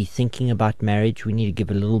that should be thinking about marriage. We need to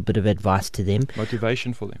give a little bit of advice to them.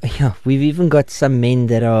 Motivation for them. Yeah, we've even got some men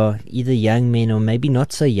that are either young men or maybe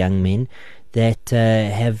not so young men that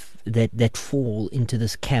that fall into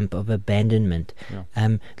this camp of abandonment.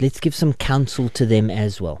 Yeah. Let's give some counsel to them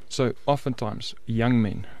as well. So oftentimes, young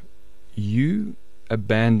men, you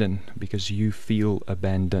abandon because you feel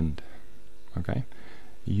abandoned. Okay?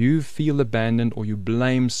 You feel abandoned, or you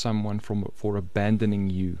blame someone for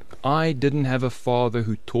abandoning you. I didn't have a father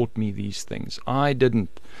who taught me these things. I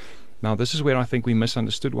didn't. Now, this is where I think we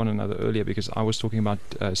misunderstood one another earlier, because I was talking about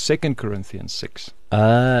 2 Corinthians 6.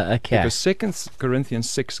 Okay. Because 2 Corinthians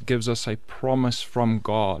 6 gives us a promise from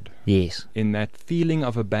God Yes. in that feeling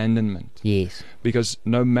of abandonment. Yes. Because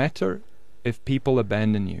no matter if people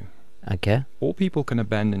abandon you, Okay. all people can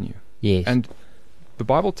abandon you. Yes. And the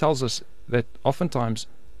Bible tells us that oftentimes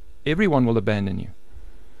everyone will abandon you,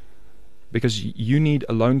 because you need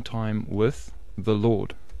alone time with the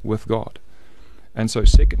Lord, with God. And so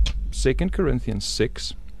 2 Corinthians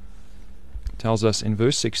 6 tells us in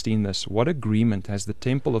verse 16 this: what agreement has the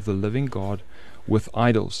temple of the living God with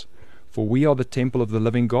idols? For we are the temple of the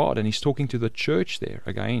living God. And he's talking to the church there,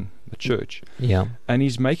 again, the church. Yeah. And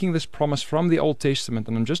he's making this promise from the Old Testament.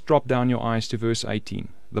 And just drop down your eyes to verse 18.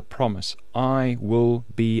 The promise: I will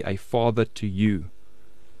be a father to you.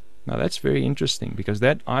 Now that's very interesting, because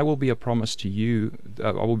that I will be a promise to you,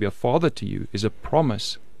 I will be a father to you, is a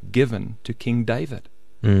promise given to King David.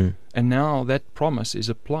 Mm. And now that promise is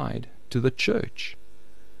applied to the church.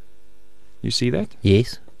 You see that?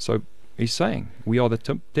 Yes. So he's saying, we are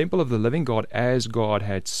the temple of the living God, as God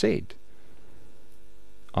had said.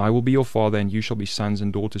 I will be your father, and you shall be sons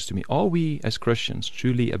and daughters to me. Are we as Christians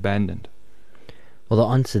truly abandoned? Well,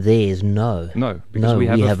 the answer there is no. No, because No, we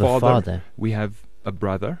have, we a, have father, a father. we have a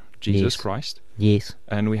brother, Jesus Yes. Christ, Yes.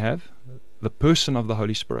 and we have the person of the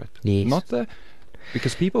Holy Spirit. Yes. Not the,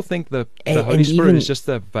 because people think the And Holy Spirit even- is just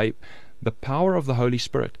the vape. The power of the Holy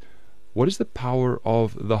Spirit. What is the power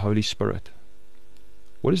of the Holy Spirit?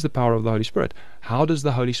 What is the power of the Holy Spirit? How does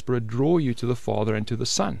the Holy Spirit draw you to the Father and to the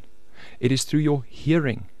Son? It is through your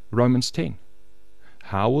hearing. Romans 10.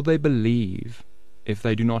 How will they believe if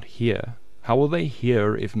they do not hear? How will they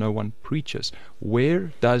hear if no one preaches?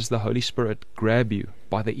 Where does the Holy Spirit grab you?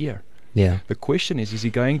 By the ear. Yeah. The question is he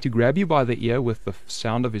going to grab you by the ear with the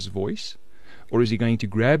sound of his voice? Or is he going to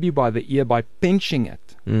grab you by the ear by pinching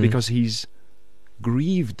it? Mm. Because he's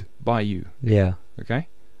grieved by you. Yeah. Okay?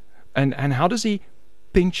 And how does he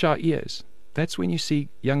pinch our ears? That's when you see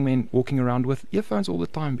young men walking around with earphones all the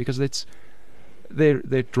time, because they're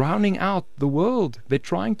drowning out the world. They're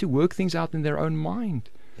trying to work things out in their own mind.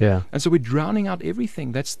 Yeah. And so we're drowning out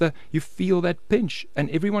everything. You feel that pinch, and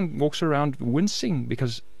everyone walks around wincing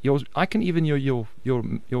because I can even hear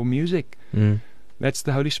your music. Mm. That's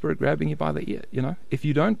the Holy Spirit grabbing you by the ear. If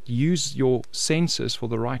you don't use your senses for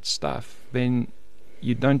the right stuff, then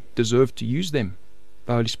you don't deserve to use them.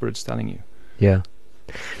 The Holy Spirit's telling you. Yeah.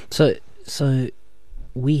 So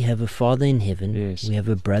we have a Father in heaven. Yes. We have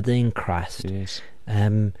a brother in Christ. Yes.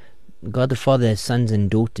 God the Father has sons and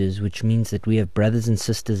daughters, which means that we have brothers and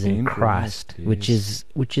sisters in Christ, yes.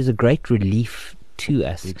 which is a great relief to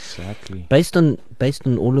us. Exactly. Based on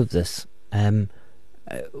all of this,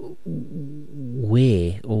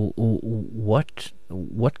 where or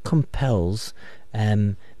what compels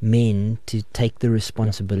men to take the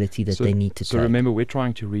responsibility that they need to So take? remember, we're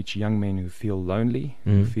trying to reach young men who feel lonely,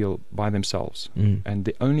 who feel by themselves. And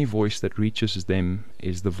the only voice that reaches them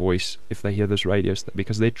is the voice, if they hear this radio,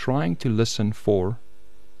 because they're trying to listen for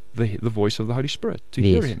the voice of the Holy Spirit, to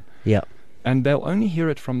hear Him. Yeah. And they'll only hear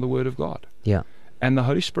it from the Word of God. Yeah. And the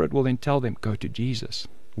Holy Spirit will then tell them, go to Jesus.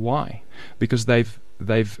 Why? Because they've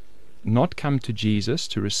not come to Jesus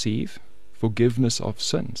to receive forgiveness of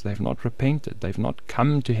sins. They've not repented. They've not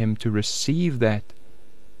come to Him to receive that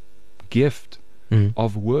gift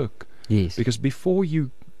of work. Yes. Because before you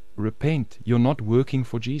repent, you're not working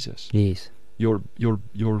for Jesus. Yes. You're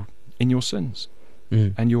in your sins,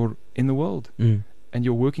 and you're in the world, and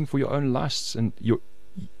you're working for your own lusts, and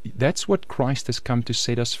that's what Christ has come to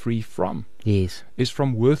set us free from. Yes. Is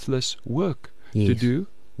from worthless work to Yes. do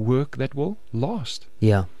work that will last.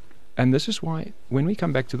 Yeah. And this is why, when we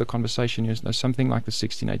come back to the conversation, something like the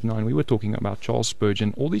 1689, we were talking about Charles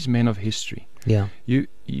Spurgeon, all these men of history. Yeah. You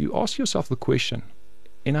ask yourself the question,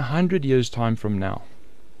 in 100 years' time from now,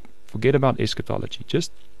 forget about eschatology,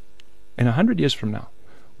 just in 100 years from now,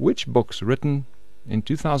 which books written in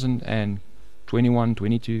 2021,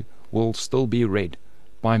 22 will still be read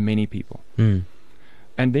by many people?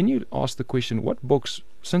 And then you ask the question, what books,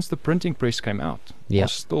 since the printing press came out, Yeah. are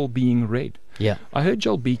still being read? Yeah. I heard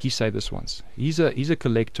Joel Beakey say this once. He's a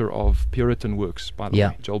collector of Puritan works, by the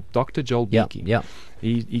Yeah. way. Dr. Joel Yeah. Beakey. Yeah.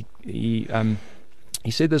 He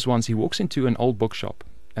said this once. He walks into an old bookshop,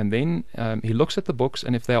 and then he looks at the books,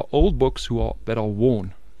 and if they are old books that are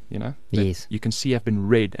worn, that Yes. you can see have been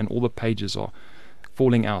read, and all the pages are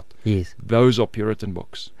falling out, Yes. those are Puritan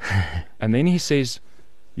books. And then he says,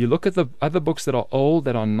 you look at the other books that are old,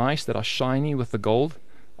 that are nice, that are shiny with the gold.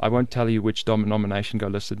 I won't tell you which denomination. Go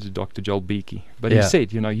listen to Dr. Joel Beakey. But he Yeah. said,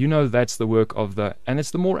 that's the work of and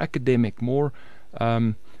it's the more academic, more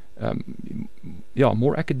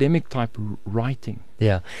more academic type writing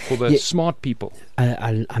Yeah. for the smart people.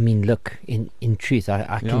 I mean, look, in truth,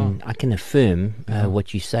 I can affirm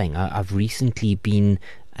what you're saying. I've recently been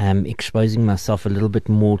exposing myself a little bit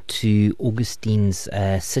more to Augustine's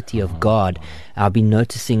City of God. I've been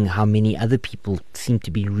noticing how many other people seem to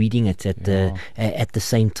be reading it at the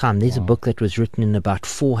same time. There's a book that was written in about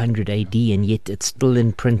 400 AD, and yet it's still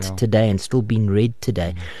in print today and still being read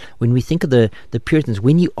today. When we think of the Puritans,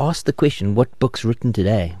 when you ask the question, what book's written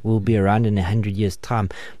today will be around in 100 years' time,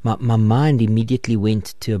 my mind immediately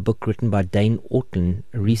went to a book written by Dane Ortlund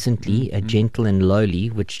recently, A Gentle and Lowly,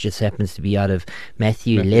 which just happens to be out of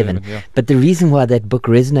Matthew 11. But the reason why that book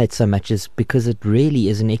resonates so much is because it really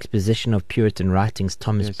is an exposition of Puritan writings.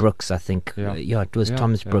 Thomas Brooks, I think, it was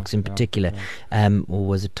Thomas Brooks in particular, or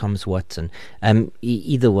was it Thomas Watson?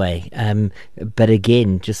 Either way, but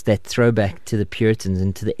again, just that throwback to the Puritans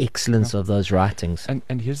and to the excellence of those writings.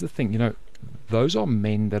 And here's the thing, those are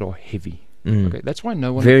men that are heavy. Okay, that's why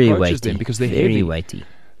no one Very approaches weighty. them, because they're Very heavy. weighty.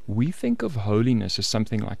 We think of holiness as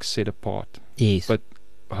something like set apart. Yes. But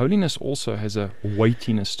holiness also has a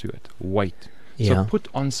weightiness to it. Weight. Yeah. So put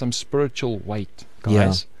on some spiritual weight,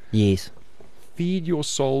 guys. Yes. Feed your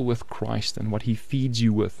soul with Christ and what He feeds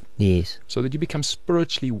you with, Yes. so that you become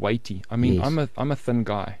spiritually weighty. I mean, Yes. I'm a thin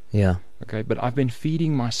guy, Yeah. okay, but I've been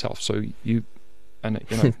feeding myself. So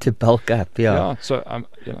To bulk up. Yeah. So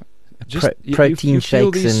just protein you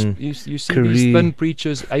feel shakes these, and you see Karoo. these thin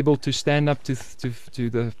preachers able to stand up to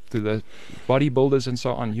the bodybuilders and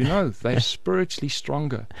so on. They're spiritually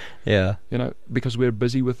stronger. Yeah. Because we're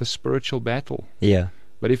busy with the spiritual battle. Yeah.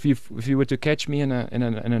 But if you were to catch me in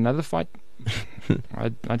another fight,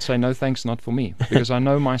 I'd say no thanks, not for me, because I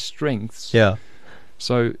know my strengths. Yeah.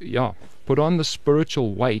 So put on the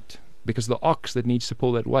spiritual weight, because the ox that needs to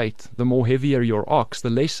pull that weight, the more heavier your ox, the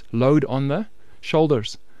less load on the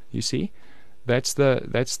shoulders. You see, that's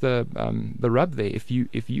the rub there.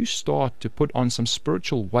 If you start to put on some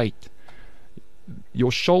spiritual weight,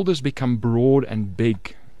 your shoulders become broad and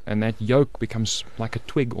big, and that yoke becomes like a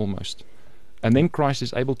twig almost. And then Christ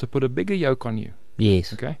is able to put a bigger yoke on you.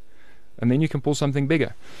 Yes. Okay, and then you can pull something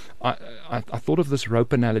bigger. I thought of this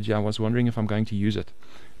rope analogy. I was wondering if I'm going to use it.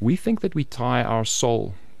 We think that we tie our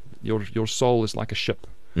soul. Your soul is like a ship.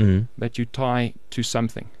 That you tie to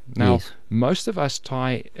something. Now, most of us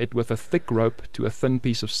tie it with a thick rope to a thin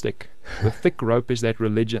piece of stick. The thick rope is that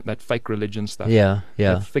religion, that fake religion stuff. Yeah.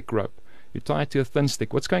 That thick rope. You tie it to a thin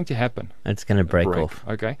stick. What's going to happen? It's going to break off.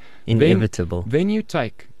 Okay. Inevitable. Then you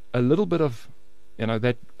take a little bit of,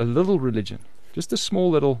 a little religion, just a small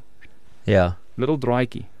little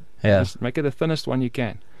draaitjie. Yeah. Just make it the thinnest one you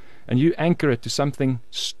can, and you anchor it to something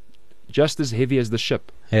just as heavy as the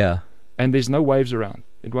ship. Yeah. And there's no waves around.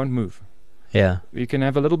 It won't move. Yeah. You can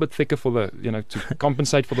have a little bit thicker for the, to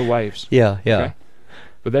compensate for the waves. Yeah. Okay?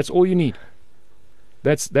 But that's all you need.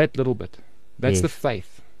 That's that little bit. That's the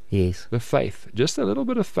faith. Yes. The faith. Just a little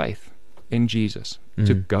bit of faith in Jesus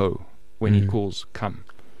to go when He calls, come.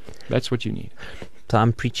 That's what you need. So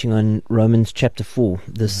I'm preaching on Romans chapter 4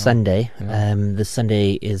 this Sunday. This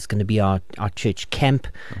Sunday is going to be our church camp,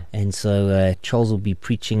 and so Charles will be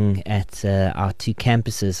preaching at our two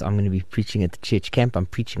campuses. I'm going to be preaching at the church camp. I'm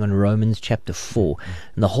preaching on Romans chapter 4,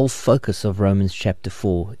 and the whole focus of Romans chapter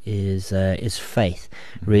 4 is faith.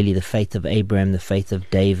 Really, the faith of Abraham, the faith of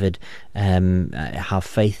David, how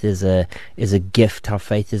faith is a gift, how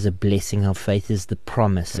faith is a blessing, how faith is the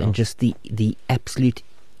promise, and just the absolute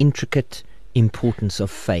intricate importance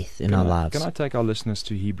of faith in our lives. Can I take our listeners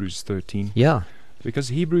to Hebrews 13? Yeah. Because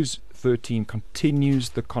Hebrews 13 continues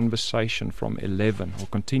the conversation from 11, or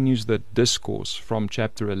continues the discourse from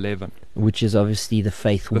chapter 11. Which is obviously the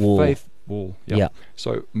faith wall. The faith wall, yeah.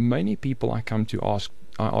 So many people I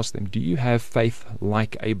ask them, do you have faith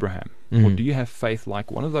like Abraham? Or do you have faith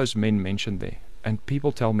like one of those men mentioned there? And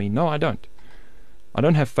people tell me, no, I don't. I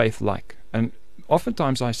don't have faith like. And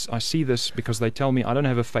oftentimes I see this because they tell me, I don't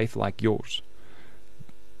have a faith like yours.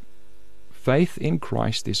 Faith in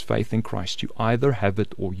Christ is faith in Christ. You either have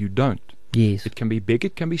it or you don't. Yes. It can be big,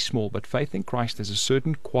 it can be small, but faith in Christ has a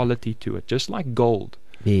certain quality to it, just like gold.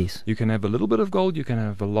 Yes. You can have a little bit of gold, you can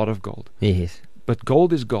have a lot of gold. Yes. But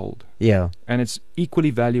gold is gold. Yeah. And it's equally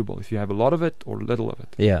valuable if you have a lot of it or little of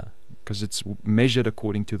it. Yeah. Because it's measured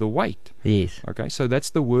according to the weight. Yes. Okay, so that's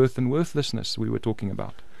the worth and worthlessness we were talking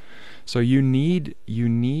about. So you need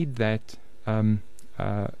that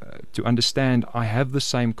to understand, I have the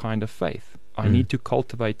same kind of faith. I need to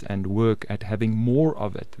cultivate and work at having more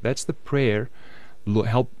of it. That's the prayer,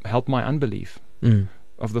 help my unbelief,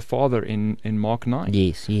 of the Father in Mark 9.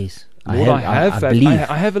 Yes, yes. Lord,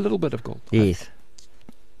 I have a little bit of gold. Yes.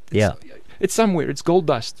 It's somewhere. It's gold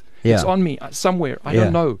dust. Yeah. It's on me somewhere. I Yeah.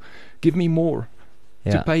 don't know. Give me more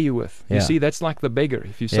Yeah. to pay you with. You Yeah. see, that's like the beggar.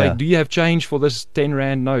 If you say, Yeah. do you have change for this 10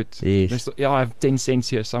 rand note? Yes. Yeah, I have 10 cents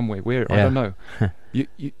here somewhere. Where? I Yeah. don't know.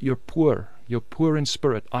 You're poor. You're poor in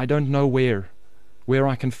spirit. I don't know where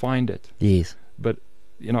I can find it. Yes. But,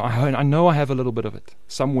 I know I have a little bit of it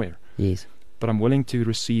somewhere. Yes. But I'm willing to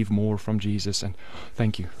receive more from Jesus. And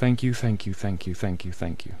thank you, thank you, thank you, thank you, thank you,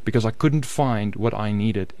 thank you. Because I couldn't find what I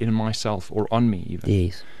needed in myself or on me even.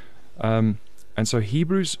 Yes. And so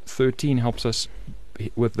Hebrews 13 helps us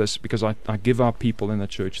with this, because I give our people in the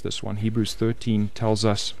church this one. Hebrews 13 tells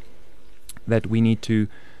us that we need to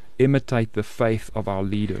imitate the faith of our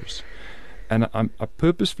leaders. And I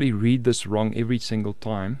purposefully read this wrong every single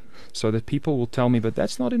time, so that people will tell me, but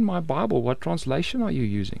that's not in my Bible. What translation are you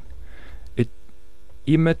using?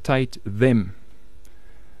 Imitate them.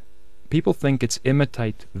 People think it's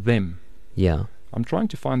imitate them. Yeah. I'm trying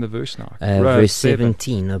to find the verse now. Verse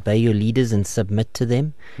 17. Obey your leaders and submit to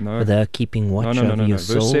them, No. for they are keeping watch over your Verse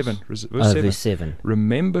souls. 7. Verse 7. Verse 7.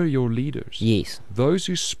 Remember your leaders, Yes. those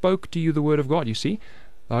who spoke to you the word of God. You see,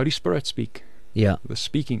 the Holy Spirit speak. Yeah. The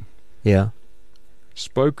speaking Yeah.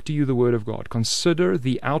 spoke to you the word of God. Consider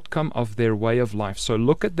the outcome of their way of life. So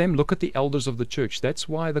look at them. Look at the elders of the church. That's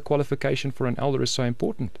why the qualification for an elder is so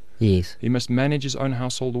important. Yes. He must manage his own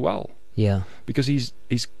household well, Yeah. because he's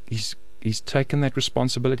taken that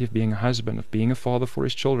responsibility of being a husband, of being a father for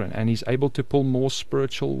his children, and he's able to pull more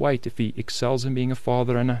spiritual weight. If he excels in being a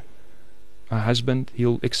father and a husband,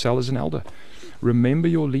 he'll excel as an elder. Remember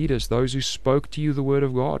your leaders, those who spoke to you the word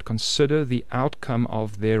of God. Consider the outcome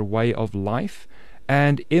of their way of life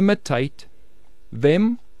and imitate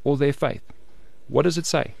them or their faith. What does it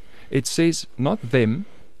say? It says not them,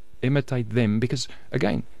 imitate them, because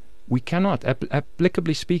again, we cannot,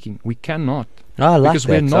 applicably speaking, we cannot. I like Because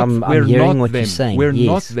that. we're not, I'm we're hearing not what them. you're saying. We're Yes.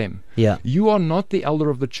 not them. Yeah. You are not the elder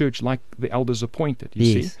of the church like the elders appointed, you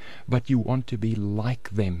Yes. see, but you want to be like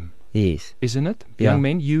them, Yes. isn't it? Yeah. Young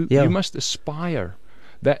men, you Yeah. must aspire.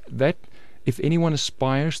 That if anyone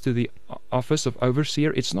aspires to the office of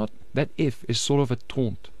overseer, it's not, that if is sort of a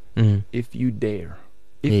taunt. Mm. If you dare.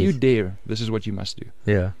 If Yes. you dare, this is what you must do.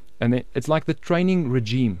 Yeah. And then it's like the training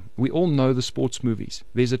regime. We all know the sports movies.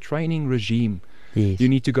 There's a training regime Yes. you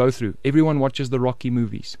need to go through. Everyone watches the Rocky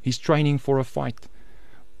movies. He's training for a fight.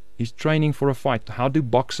 He's training for a fight. How do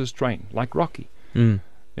boxers train? Like Rocky. Mm.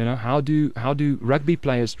 How do rugby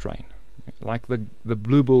players train? Like the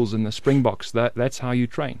Blue Bulls and the Springboks. That's how you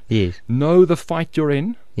train. Yes. Know the fight you're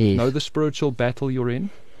in. Yes. Know the spiritual battle you're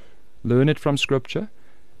in. Learn it from Scripture,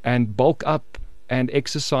 and bulk up and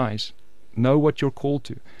exercise. Know what you're called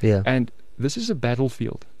to. Yeah. And this is a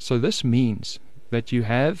battlefield. So this means that you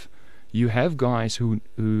have guys who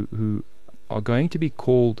are going to be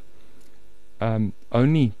called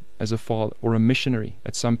only as a father or a missionary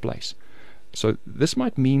at some place. So this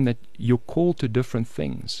might mean that you're called to different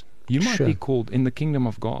things. You might Sure. be called in the kingdom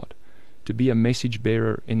of God to be a message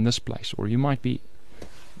bearer in this place, or you might be,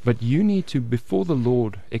 but you need to, before the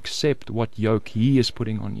Lord, accept what yoke He is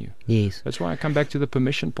putting on you. Yes. That's why I come back to the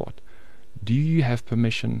permission part. Do you have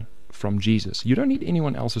permission from Jesus? You don't need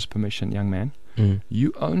anyone else's permission, young man. Mm.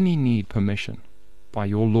 You only need permission by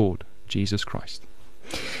your Lord, Jesus Christ.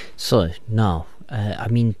 So now,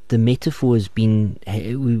 the metaphor has been,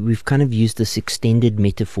 we've kind of used this extended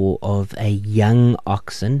metaphor of a young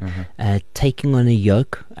oxen taking on a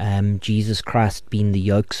yoke, Jesus Christ being the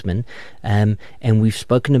yokesman, and we've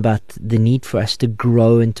spoken about the need for us to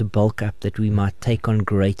grow and to bulk up that we might take on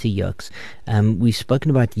greater yokes. We've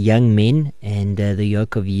spoken about young men and the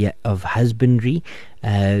yoke of husbandry,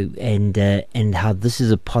 and how this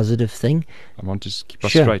is a positive thing. I want to keep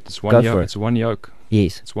us Sure. straight. It's one Go yoke. for it. It's one yoke.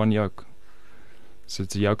 Yes. It's one yoke. So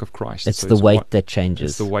it's the yoke of Christ. It's So the weight one- that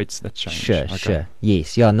changes. It's the weights that change. Sure, Okay. sure.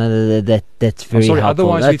 Yes, yeah, no, that's very sorry, helpful.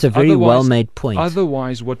 otherwise That's a very well-made point.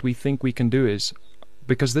 Otherwise, what we think we can do is,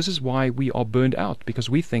 because this is why we are burned out, because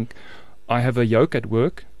we think, I have a yoke at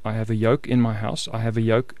work, I have a yoke in my house, I have a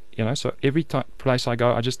yoke, so every place I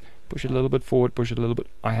go, I just push it a little bit forward, push it a little bit.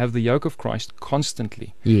 I have the yoke of Christ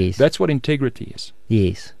constantly. Yes, That's what integrity is.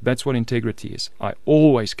 yes, That's what integrity is. I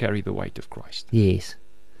always carry the weight of Christ, yes,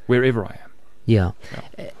 wherever I am. yeah.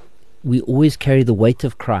 We always carry the weight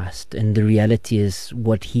of Christ, and the reality is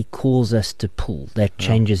what He calls us to pull. That Yeah.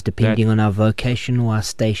 changes depending on our vocation or our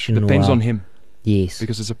station. Depends or our, on Him, Yes,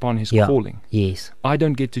 because it's upon His Yeah. calling. yes, I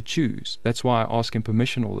don't get to choose. That's why I ask Him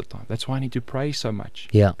permission all the time. That's why I need to pray so much.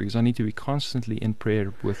 yeah. Because I need to be constantly in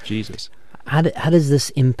prayer with Jesus. How does this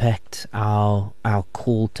impact our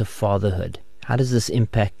call to fatherhood? How does this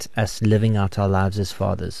impact us living out our lives as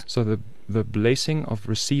fathers? So the blessing of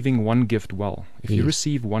receiving one gift well. If you Yes.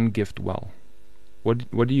 receive one gift well,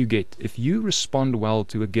 what do you get? If you respond well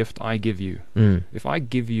to a gift I give you, if I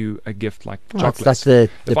give you a gift like Well, it's chocolates, like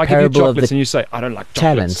the if I give you parable of chocolates the and you say, I don't like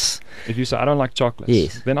chocolates, talents. if you say, I don't like chocolates,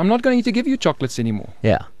 Yes. then I'm not going to give you chocolates anymore.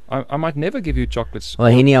 Yeah. I might never give you chocolates. Well,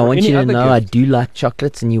 or- Henny, I or want any you to other know I gift. do like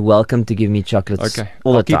chocolates, and you're welcome to give me chocolates Okay,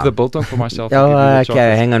 all I'll the keep time. the biltong for myself. and Oh, give you the okay.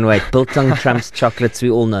 chocolates. Hang on, wait. Biltong trumps chocolates. We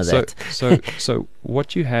all know So, that. so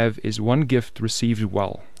what you have is one gift received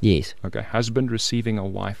well. Yes. Okay, husband receiving a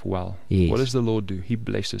wife well. Yes. What does the Lord do? He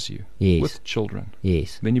blesses you Yes. with children.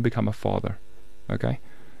 Yes. Then you become a father. Okay,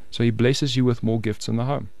 so He blesses you with more gifts in the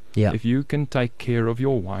home. Yeah. If you can take care of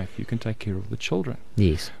your wife, you can take care of the children.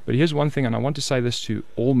 Yes. But here's one thing, and I want to say this to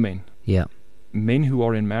all men. Yeah. Men who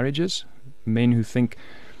are in marriages, men who think,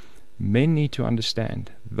 men need to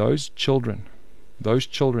understand those children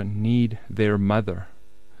need their mother.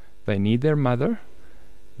 They need their mother.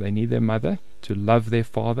 They need their mother to love their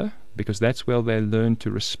father, because that's where they learn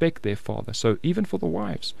to respect their father. So even for the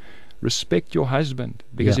wives, respect your husband,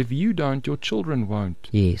 because Yeah. if you don't, your children won't.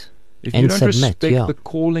 Yes. If And you don't submit, respect yeah. the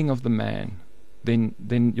calling of the man,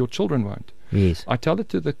 then your children won't. Yes. I tell it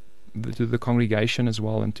to the congregation as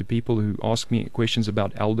well, and to people who ask me questions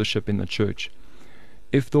about eldership in the church.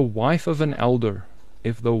 If the wife of an elder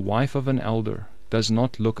does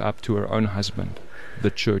not look up to her own husband, the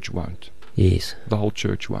church won't. Yes. The whole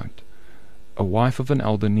church won't. A wife of an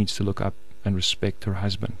elder needs to look up and respect her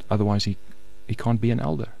husband. Otherwise, he can't be an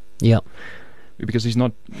elder, Yeah. because he's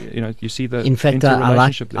not. You see the In fact, I like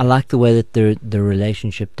interrelationship I there. like the way that the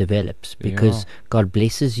relationship develops, because Yeah. God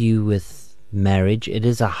blesses you with marriage. It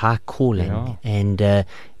is a high calling, Yeah.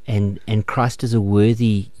 and Christ is a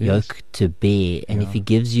worthy Yes. yoke to bear. And if Yeah. He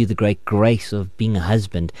gives you the great grace of being a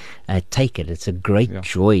husband, take it. It's a great Yeah.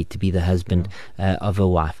 joy to be the husband of a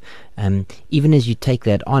wife. Even as you take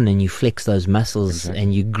that on and you flex those muscles Exactly.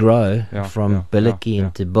 and you grow Yeah, from yeah, Billicky yeah,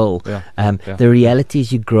 into Bull, Yeah, yeah. the reality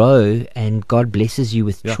is you grow and God blesses you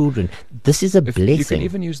with Yeah. children. This is a If you can blessing.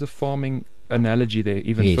 even use the farming analogy there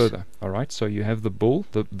even Yes. further. All right, so you have the bull,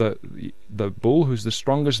 the bull who's the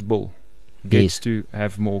strongest bull gets Yes. to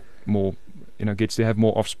have more, gets to have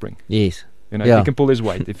more offspring. Yes. He can pull his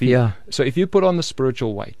weight. If he, Yeah. So if you put on the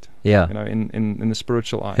spiritual weight, Yeah. in the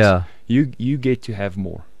spiritual eyes, Yeah. you get to have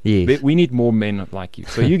more. Yes. We need more men like you,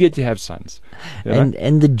 so you get to have sons. you know?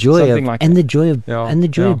 And the joy Something of like and that. the joy of Yeah, and the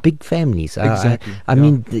joy yeah. of big families. Exactly, I yeah.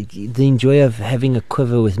 mean the joy of having a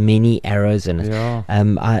quiver with many arrows in it. Yeah.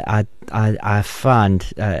 I find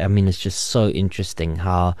I mean it's just so interesting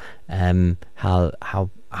how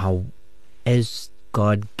as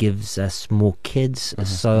God gives us more kids,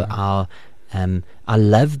 so our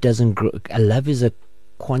love doesn't grow. Our love is a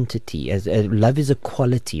quantity, as love is a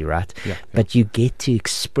quality, right? Yeah, But you get to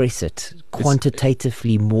express it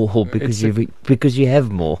quantitatively more because it's you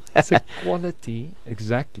have more. It's a quality,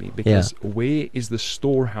 exactly, because where is the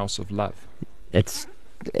storehouse of love? It's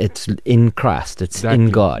in Christ. It's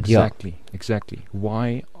in God. Exactly.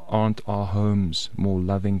 Why aren't our homes more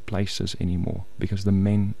loving places anymore? Because the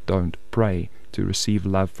men don't pray to receive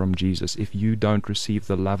love from Jesus. If you don't receive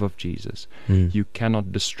the love of Jesus, you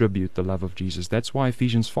cannot distribute the love of Jesus. That's why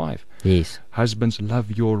Ephesians 5, Yes. husbands,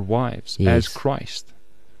 love your wives Yes. as Christ.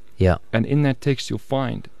 Yeah. And in that text you'll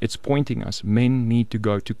find it's pointing us, men need to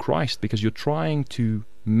go to Christ, because you're trying to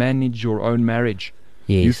manage your own marriage.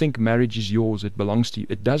 Yes. You think marriage is yours, it belongs to you.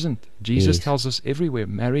 It doesn't. Jesus Yes. tells us everywhere,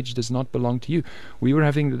 marriage does not belong to you. We were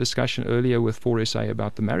having the discussion earlier with 4SA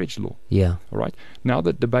about the marriage law. Yeah. All right. Now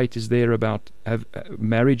that debate is there about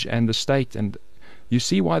marriage and the state, and you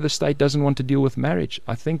see why the state doesn't want to deal with marriage.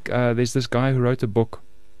 I think there's this guy who wrote a book,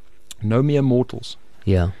 No Mere Mortals.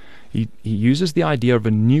 Yeah. He uses the idea of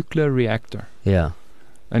a nuclear reactor, Yeah.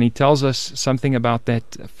 and he tells us something about that.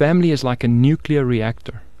 Family is like a nuclear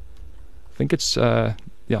reactor. I think it's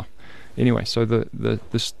Anyway, so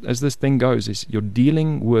as this thing goes, is you're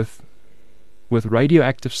dealing with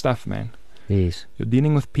radioactive stuff, man. Yes. You're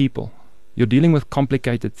dealing with people. You're dealing with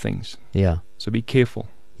complicated things. Yeah. So be careful.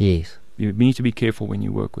 Yes. You need to be careful when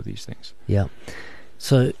you work with these things. Yeah.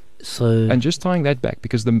 So And just tying that back,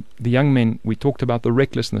 because the young men, we talked about the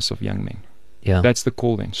recklessness of young men. yeah. That's the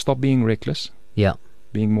call then. Stop being reckless, Yeah.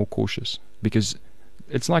 being more cautious. Because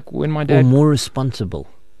it's like when my Or dad... more responsible.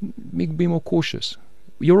 Be more cautious.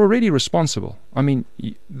 You're already responsible. I mean,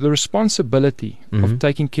 the responsibility of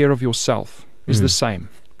taking care of yourself is the same.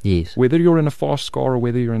 Yes. Whether you're in a fast car or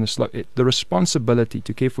whether you're in a slow, the responsibility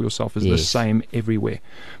to care for yourself is the Yes. same everywhere,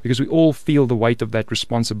 because we all feel the weight of that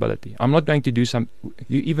responsibility. I'm not going to do some.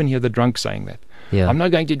 You even hear the drunk saying that. Yeah. I'm not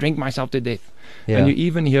going to drink myself to death. Yeah. And you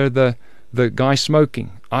even hear the guy smoking.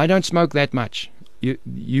 I don't smoke that much.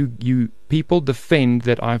 you people defend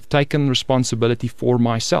that I've taken responsibility for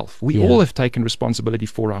myself. We all have taken responsibility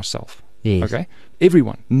for ourselves. Yes. Okay?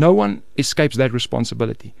 Everyone. No one escapes that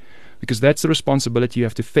responsibility, because that's the responsibility you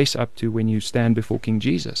have to face up to when you stand before King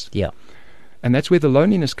Jesus. Yeah. And that's where the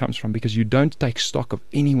loneliness comes from, because you don't take stock of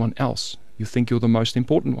anyone else. You think you're the most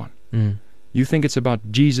important one. Mm. You think it's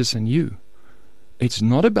about Jesus and you. It's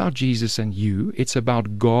not about Jesus and you. It's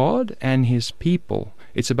about God and His people.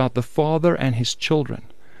 It's about the Father and His children.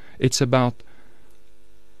 It's about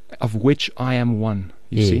of which I am one.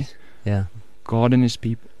 You see? Yeah. God and His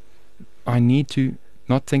people. I need to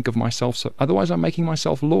not think of myself, so otherwise I'm making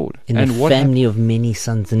myself Lord. In a family of many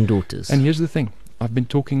sons and daughters. And here's the thing. I've been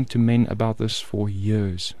talking to men about this for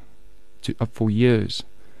years.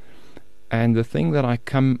 And the thing that I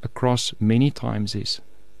come across many times is,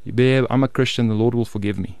 I'm a Christian, the Lord will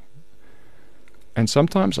forgive me. And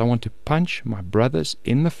sometimes I want to punch my brothers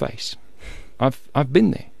in the face. I've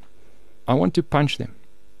been there. I want to punch them.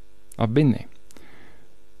 I've been there.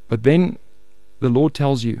 But then the Lord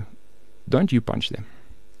tells you, don't you punch them,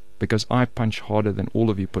 because I punch harder than all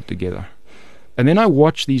of you put together. And then I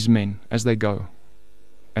watch these men as they go,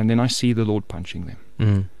 and then I see the Lord punching them.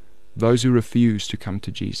 Mm. Those who refuse to come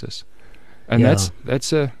to Jesus. And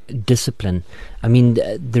that's a discipline. I mean,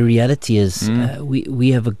 the reality is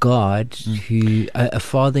we have a God who, a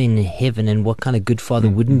Father in heaven, and what kind of good father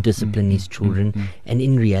wouldn't discipline his children? And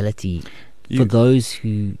in reality, for those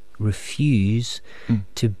who refuse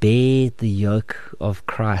to bear the yoke of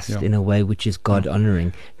Christ in a way which is God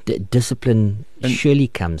honoring, discipline surely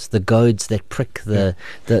comes. The goads that prick the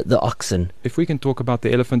oxen. If we can talk about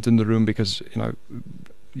the elephant in the room, because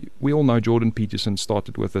we all know Jordan Peterson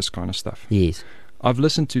started with this kind of stuff. Yes. I've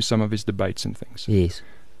listened to some of his debates and things. Yes.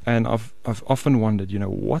 And I've often wondered,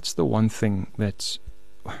 what's the one thing that's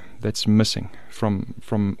missing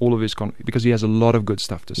from all of his because he has a lot of good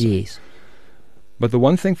stuff to say. Yes. But the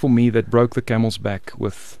one thing for me that broke the camel's back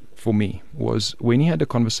for me was when he had a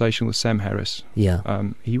conversation with Sam Harris. Yeah.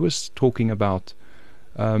 He was talking about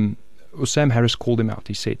Sam Harris called him out.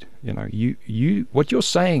 He said, you what you're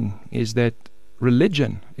saying is that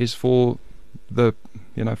religion is for the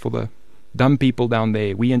dumb people down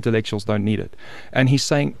there. We intellectuals don't need it. And he's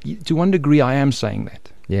saying, to one degree, I am saying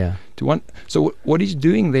that. Yeah. So what he's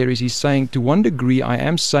doing there is he's saying, to one degree, I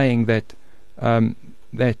am saying that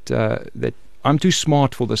that I'm too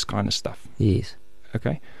smart for this kind of stuff. Yes.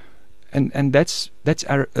 Okay. And that's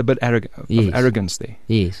a bit arrogant, of arrogance there.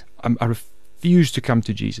 Yes. I refuse to come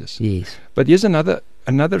to Jesus. Yes. But here's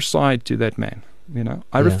another side to that man.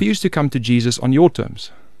 I refuse to come to Jesus on your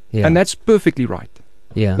terms. Yeah. And that's perfectly right.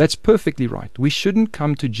 Yeah. That's perfectly right. We shouldn't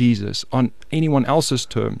come to Jesus on anyone else's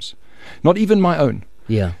terms, not even my own.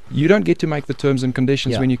 Yeah. You don't get to make the terms and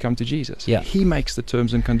conditions when you come to Jesus. Yeah. He makes the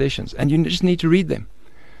terms and conditions, and you just need to read them.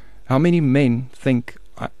 How many men think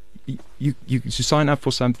you sign up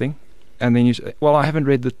for something, and then you say, well, I haven't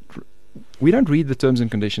read we don't read the terms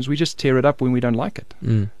and conditions. We just tear it up when we don't like it.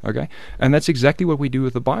 Okay? And that's exactly what we do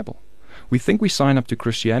with the Bible. We think we sign up to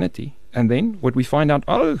Christianity, and then what we find out,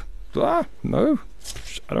 no,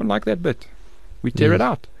 I don't like that bit. We tear it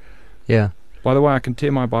out. Yeah. By the way, I can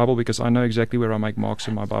tear my Bible because I know exactly where I make marks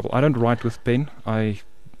in my Bible. I don't write with pen. I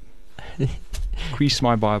crease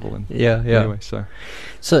my Bible. And anyway,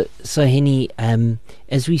 So Henny,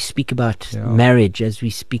 as we speak about marriage, as we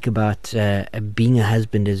speak about being a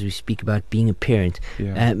husband, as we speak about being a parent,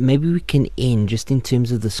 maybe we can end just in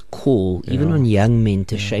terms of this call, even on young men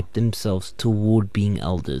to shape themselves toward being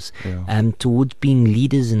elders, towards being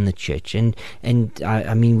leaders in the church. And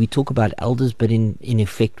I mean, we talk about elders, but in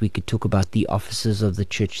effect, we could talk about the officers of the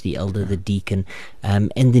church, the elder, the deacon,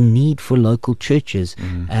 and the need for local churches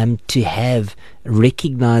to have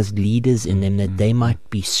recognized leaders in them, that they might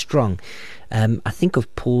be strong. I think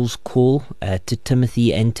of Paul's call to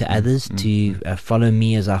Timothy and to others to follow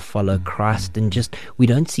me as I follow Christ, and just we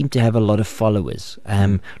don't seem to have a lot of followers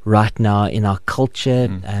right now in our culture,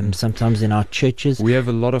 sometimes in our churches. We have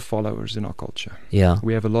a lot of followers in our culture. Yeah.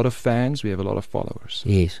 We have a lot of fans, we have a lot of followers.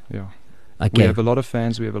 Yes. Yeah. Okay. We have a lot of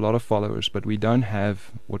fans, we have a lot of followers, but what we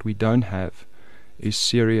don't have is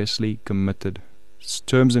seriously committed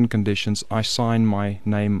terms and conditions. I sign my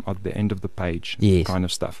name at the end of the page, kind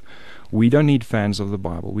of stuff. We don't need fans of the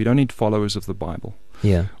Bible. We don't need followers of the Bible.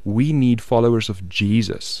 Yeah. We need followers of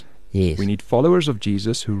Jesus. Yes. We need followers of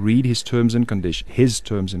Jesus who read his terms and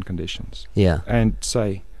conditions. Yeah. And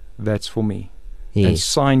say, that's for me. Yes. And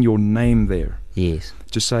sign your name there. Yes.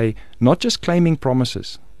 To say, not just claiming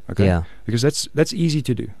promises. Okay. Yeah. Because that's easy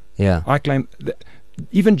to do. Yeah. I claim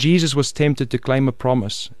even Jesus was tempted to claim a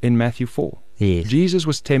promise in Matthew 4. Yes. Jesus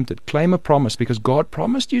was tempted. Claim a promise because God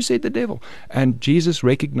promised you, said the devil. And Jesus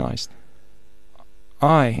recognized,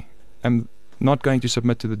 I am not going to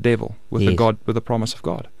submit to the devil with Yes. with the promise of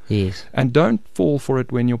God. Yes. And don't fall for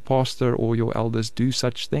it when your pastor or your elders do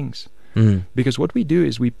such things. Mm. Because what we do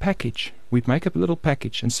is we make up a little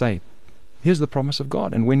package and say, here's the promise of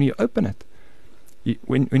God. And when you open it,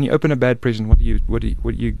 when you open a bad present, what do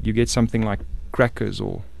you get something like crackers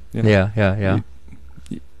or, you know, Yeah.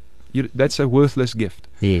 that's a worthless gift.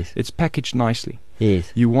 Yes. It's packaged nicely.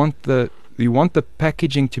 Yes. You want the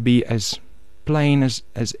packaging to be as plain as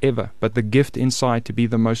ever, but the gift inside to be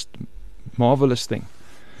the most marvelous thing.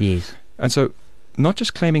 Yes. And so, not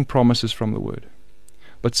just claiming promises from the Word,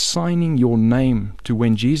 but signing your name to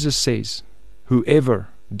when Jesus says, whoever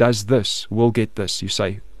does this will get this. You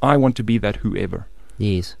say, I want to be that whoever.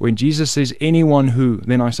 Yes. When Jesus says anyone who,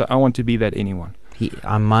 then I say, I want to be that anyone.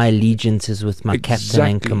 My allegiance is with my captain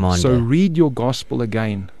and commander. So read your gospel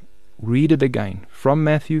again. Read it again. From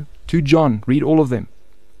Matthew to John. Read all of them.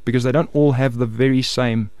 Because they don't all have the very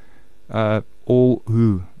same all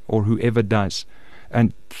who or whoever does.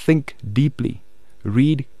 And think deeply.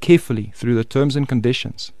 Read carefully through the terms and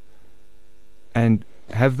conditions. And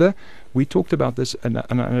we talked about this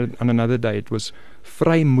on another day. It was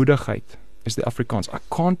vrymoedigheid is the Afrikaans. I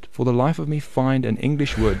can't for the life of me find an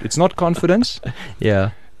English word. It's not confidence.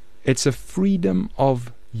 Yeah. It's a freedom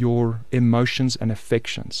of your emotions and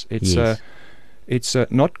affections. It's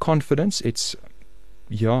not confidence. It's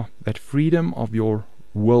that freedom of your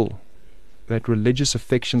will, that religious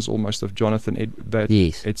affections almost of Jonathan.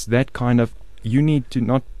 Yes. It's that kind of. You need to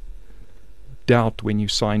not doubt when you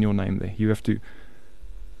sign your name there. You have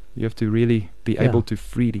to really be able to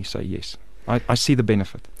freely say yes. I see the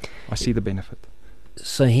benefit. I see the benefit.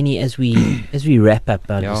 So Henny, as we wrap up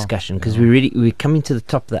our discussion, because we're coming to the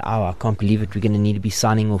top of the hour. I can't believe it. We're going to need to be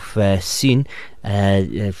signing off soon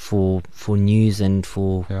for news and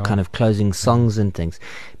for kind of closing songs and things.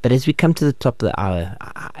 But as we come to the top of the hour,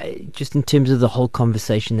 just in terms of the whole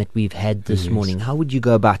conversation that we've had this morning, how would you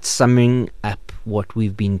go about summing up what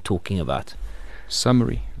we've been talking about?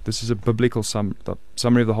 Summary. This is a biblical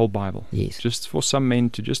summary of the whole Bible. Yes. Just for some men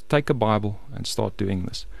to just take a Bible and start doing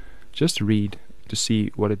this. Just read to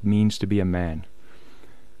see what it means to be a man.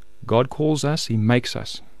 God calls us, He makes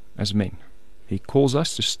us as men. He calls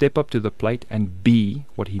us to step up to the plate and be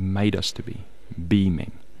what He made us to be. Be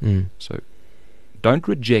men. Mm. So don't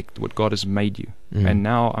reject what God has made you. And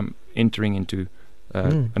now I'm entering into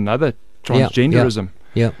another transgenderism.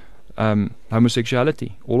 Yeah.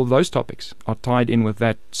 Homosexuality, all of those topics are tied in with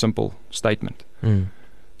that simple statement.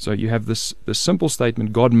 So you have this simple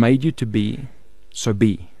statement, God made you to be, so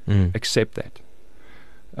be. Accept that.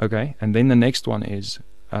 Okay, and then the next one is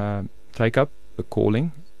take up the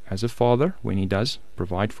calling as a father when He does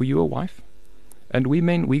provide for you a wife. And we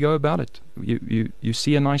men, we go about it. You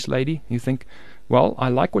see a nice lady, you think, well, I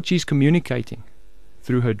like what she's communicating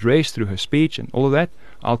through her dress, through her speech and all of that,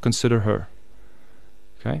 I'll consider her.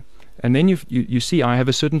 Okay. And then you see I have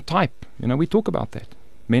a certain type. We talk about that.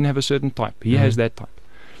 Men have a certain type. He has that type.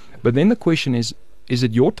 But then the question is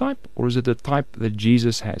it your type or is it the type that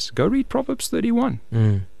Jesus has? Go read Proverbs 31.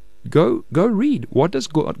 Go read. What does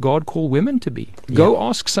God call women to be? Go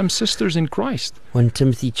ask some sisters in Christ. 1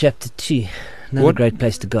 Timothy chapter 2. Another great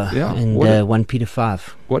place to go. Yeah, and 1 Peter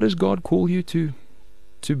 5. What does God call you to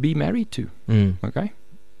be married to? Okay?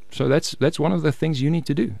 So that's one of the things you need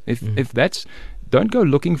to do. If that's... Don't go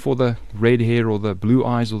looking for the red hair or the blue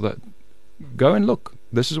eyes go and look.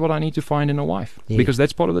 This is what I need to find in a wife. Yes. Because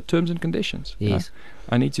that's part of the terms and conditions. Yes.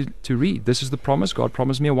 I need to read. This is the promise. God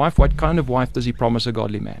promised me a wife. What kind of wife does He promise a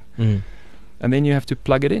godly man? And then you have to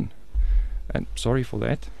plug it in. And sorry for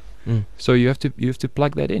that. So you have to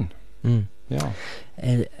plug that in. Yeah.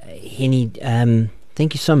 Henny,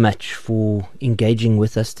 thank you so much for engaging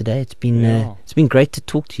with us today. It's been great to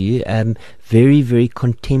talk to you. Very, very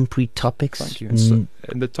contemporary topics. Thank you.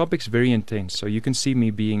 And the topic's very intense. So you can see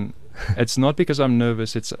me being. It's not because I'm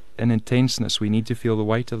nervous. It's an intenseness. We need to feel the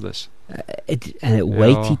weight of this.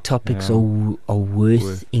 Weighty topics are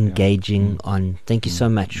worth engaging on. Thank you so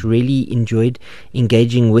much. Really enjoyed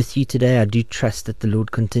engaging with you today. I do trust that the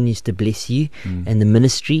Lord continues to bless you and the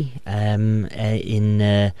ministry in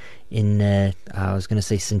I was going to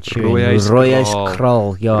say Centurion,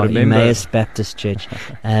 Royerskraal, Emmaus Baptist Church.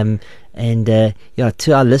 And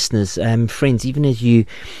to our listeners, friends, even as you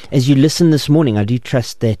listen this morning, I do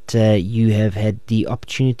trust that you have had the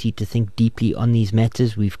opportunity to think deeply on these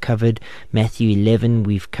matters. We've covered Matthew 11,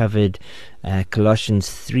 we've covered Colossians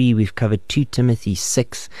 3, we've covered 2 Timothy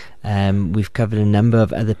 6, we've covered a number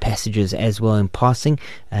of other passages as well in passing.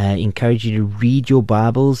 Encourage you to read your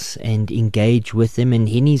Bibles and engage with them, and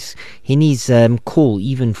Henny's call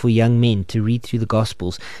even for young men to read through the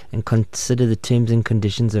Gospels and consider the terms and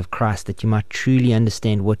conditions of Christ, that you might truly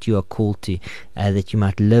understand what you are called to, that you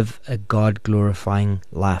might live a God-glorifying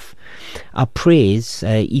life. Our prayers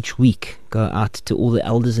each week go out to all the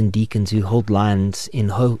elders and deacons who hold lines in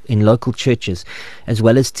local churches, as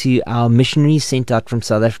well as to our missionaries sent out from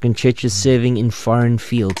South African churches serving in foreign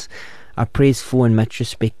fields. Our prayers for and much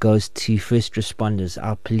respect goes to first responders,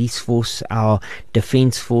 our police force, our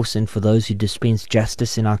defense force, and for those who dispense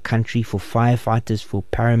justice in our country, for firefighters, for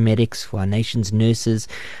paramedics, for our nation's nurses,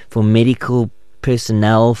 for medical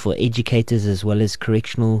personnel, for educators, as well as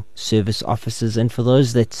correctional service officers, and for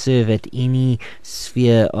those that serve at any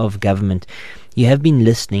sphere of government. You have been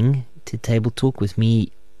listening to Table Talk with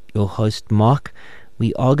me, your host Mark.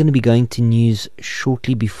 We are going to be going to news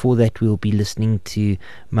shortly. Before that, we'll be listening to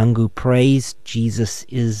Mangu Praise, Jesus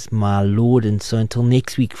is my Lord. And so until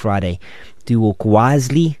next week, Friday, do walk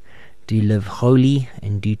wisely, do live holy,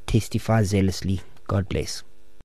 and do testify zealously. God bless.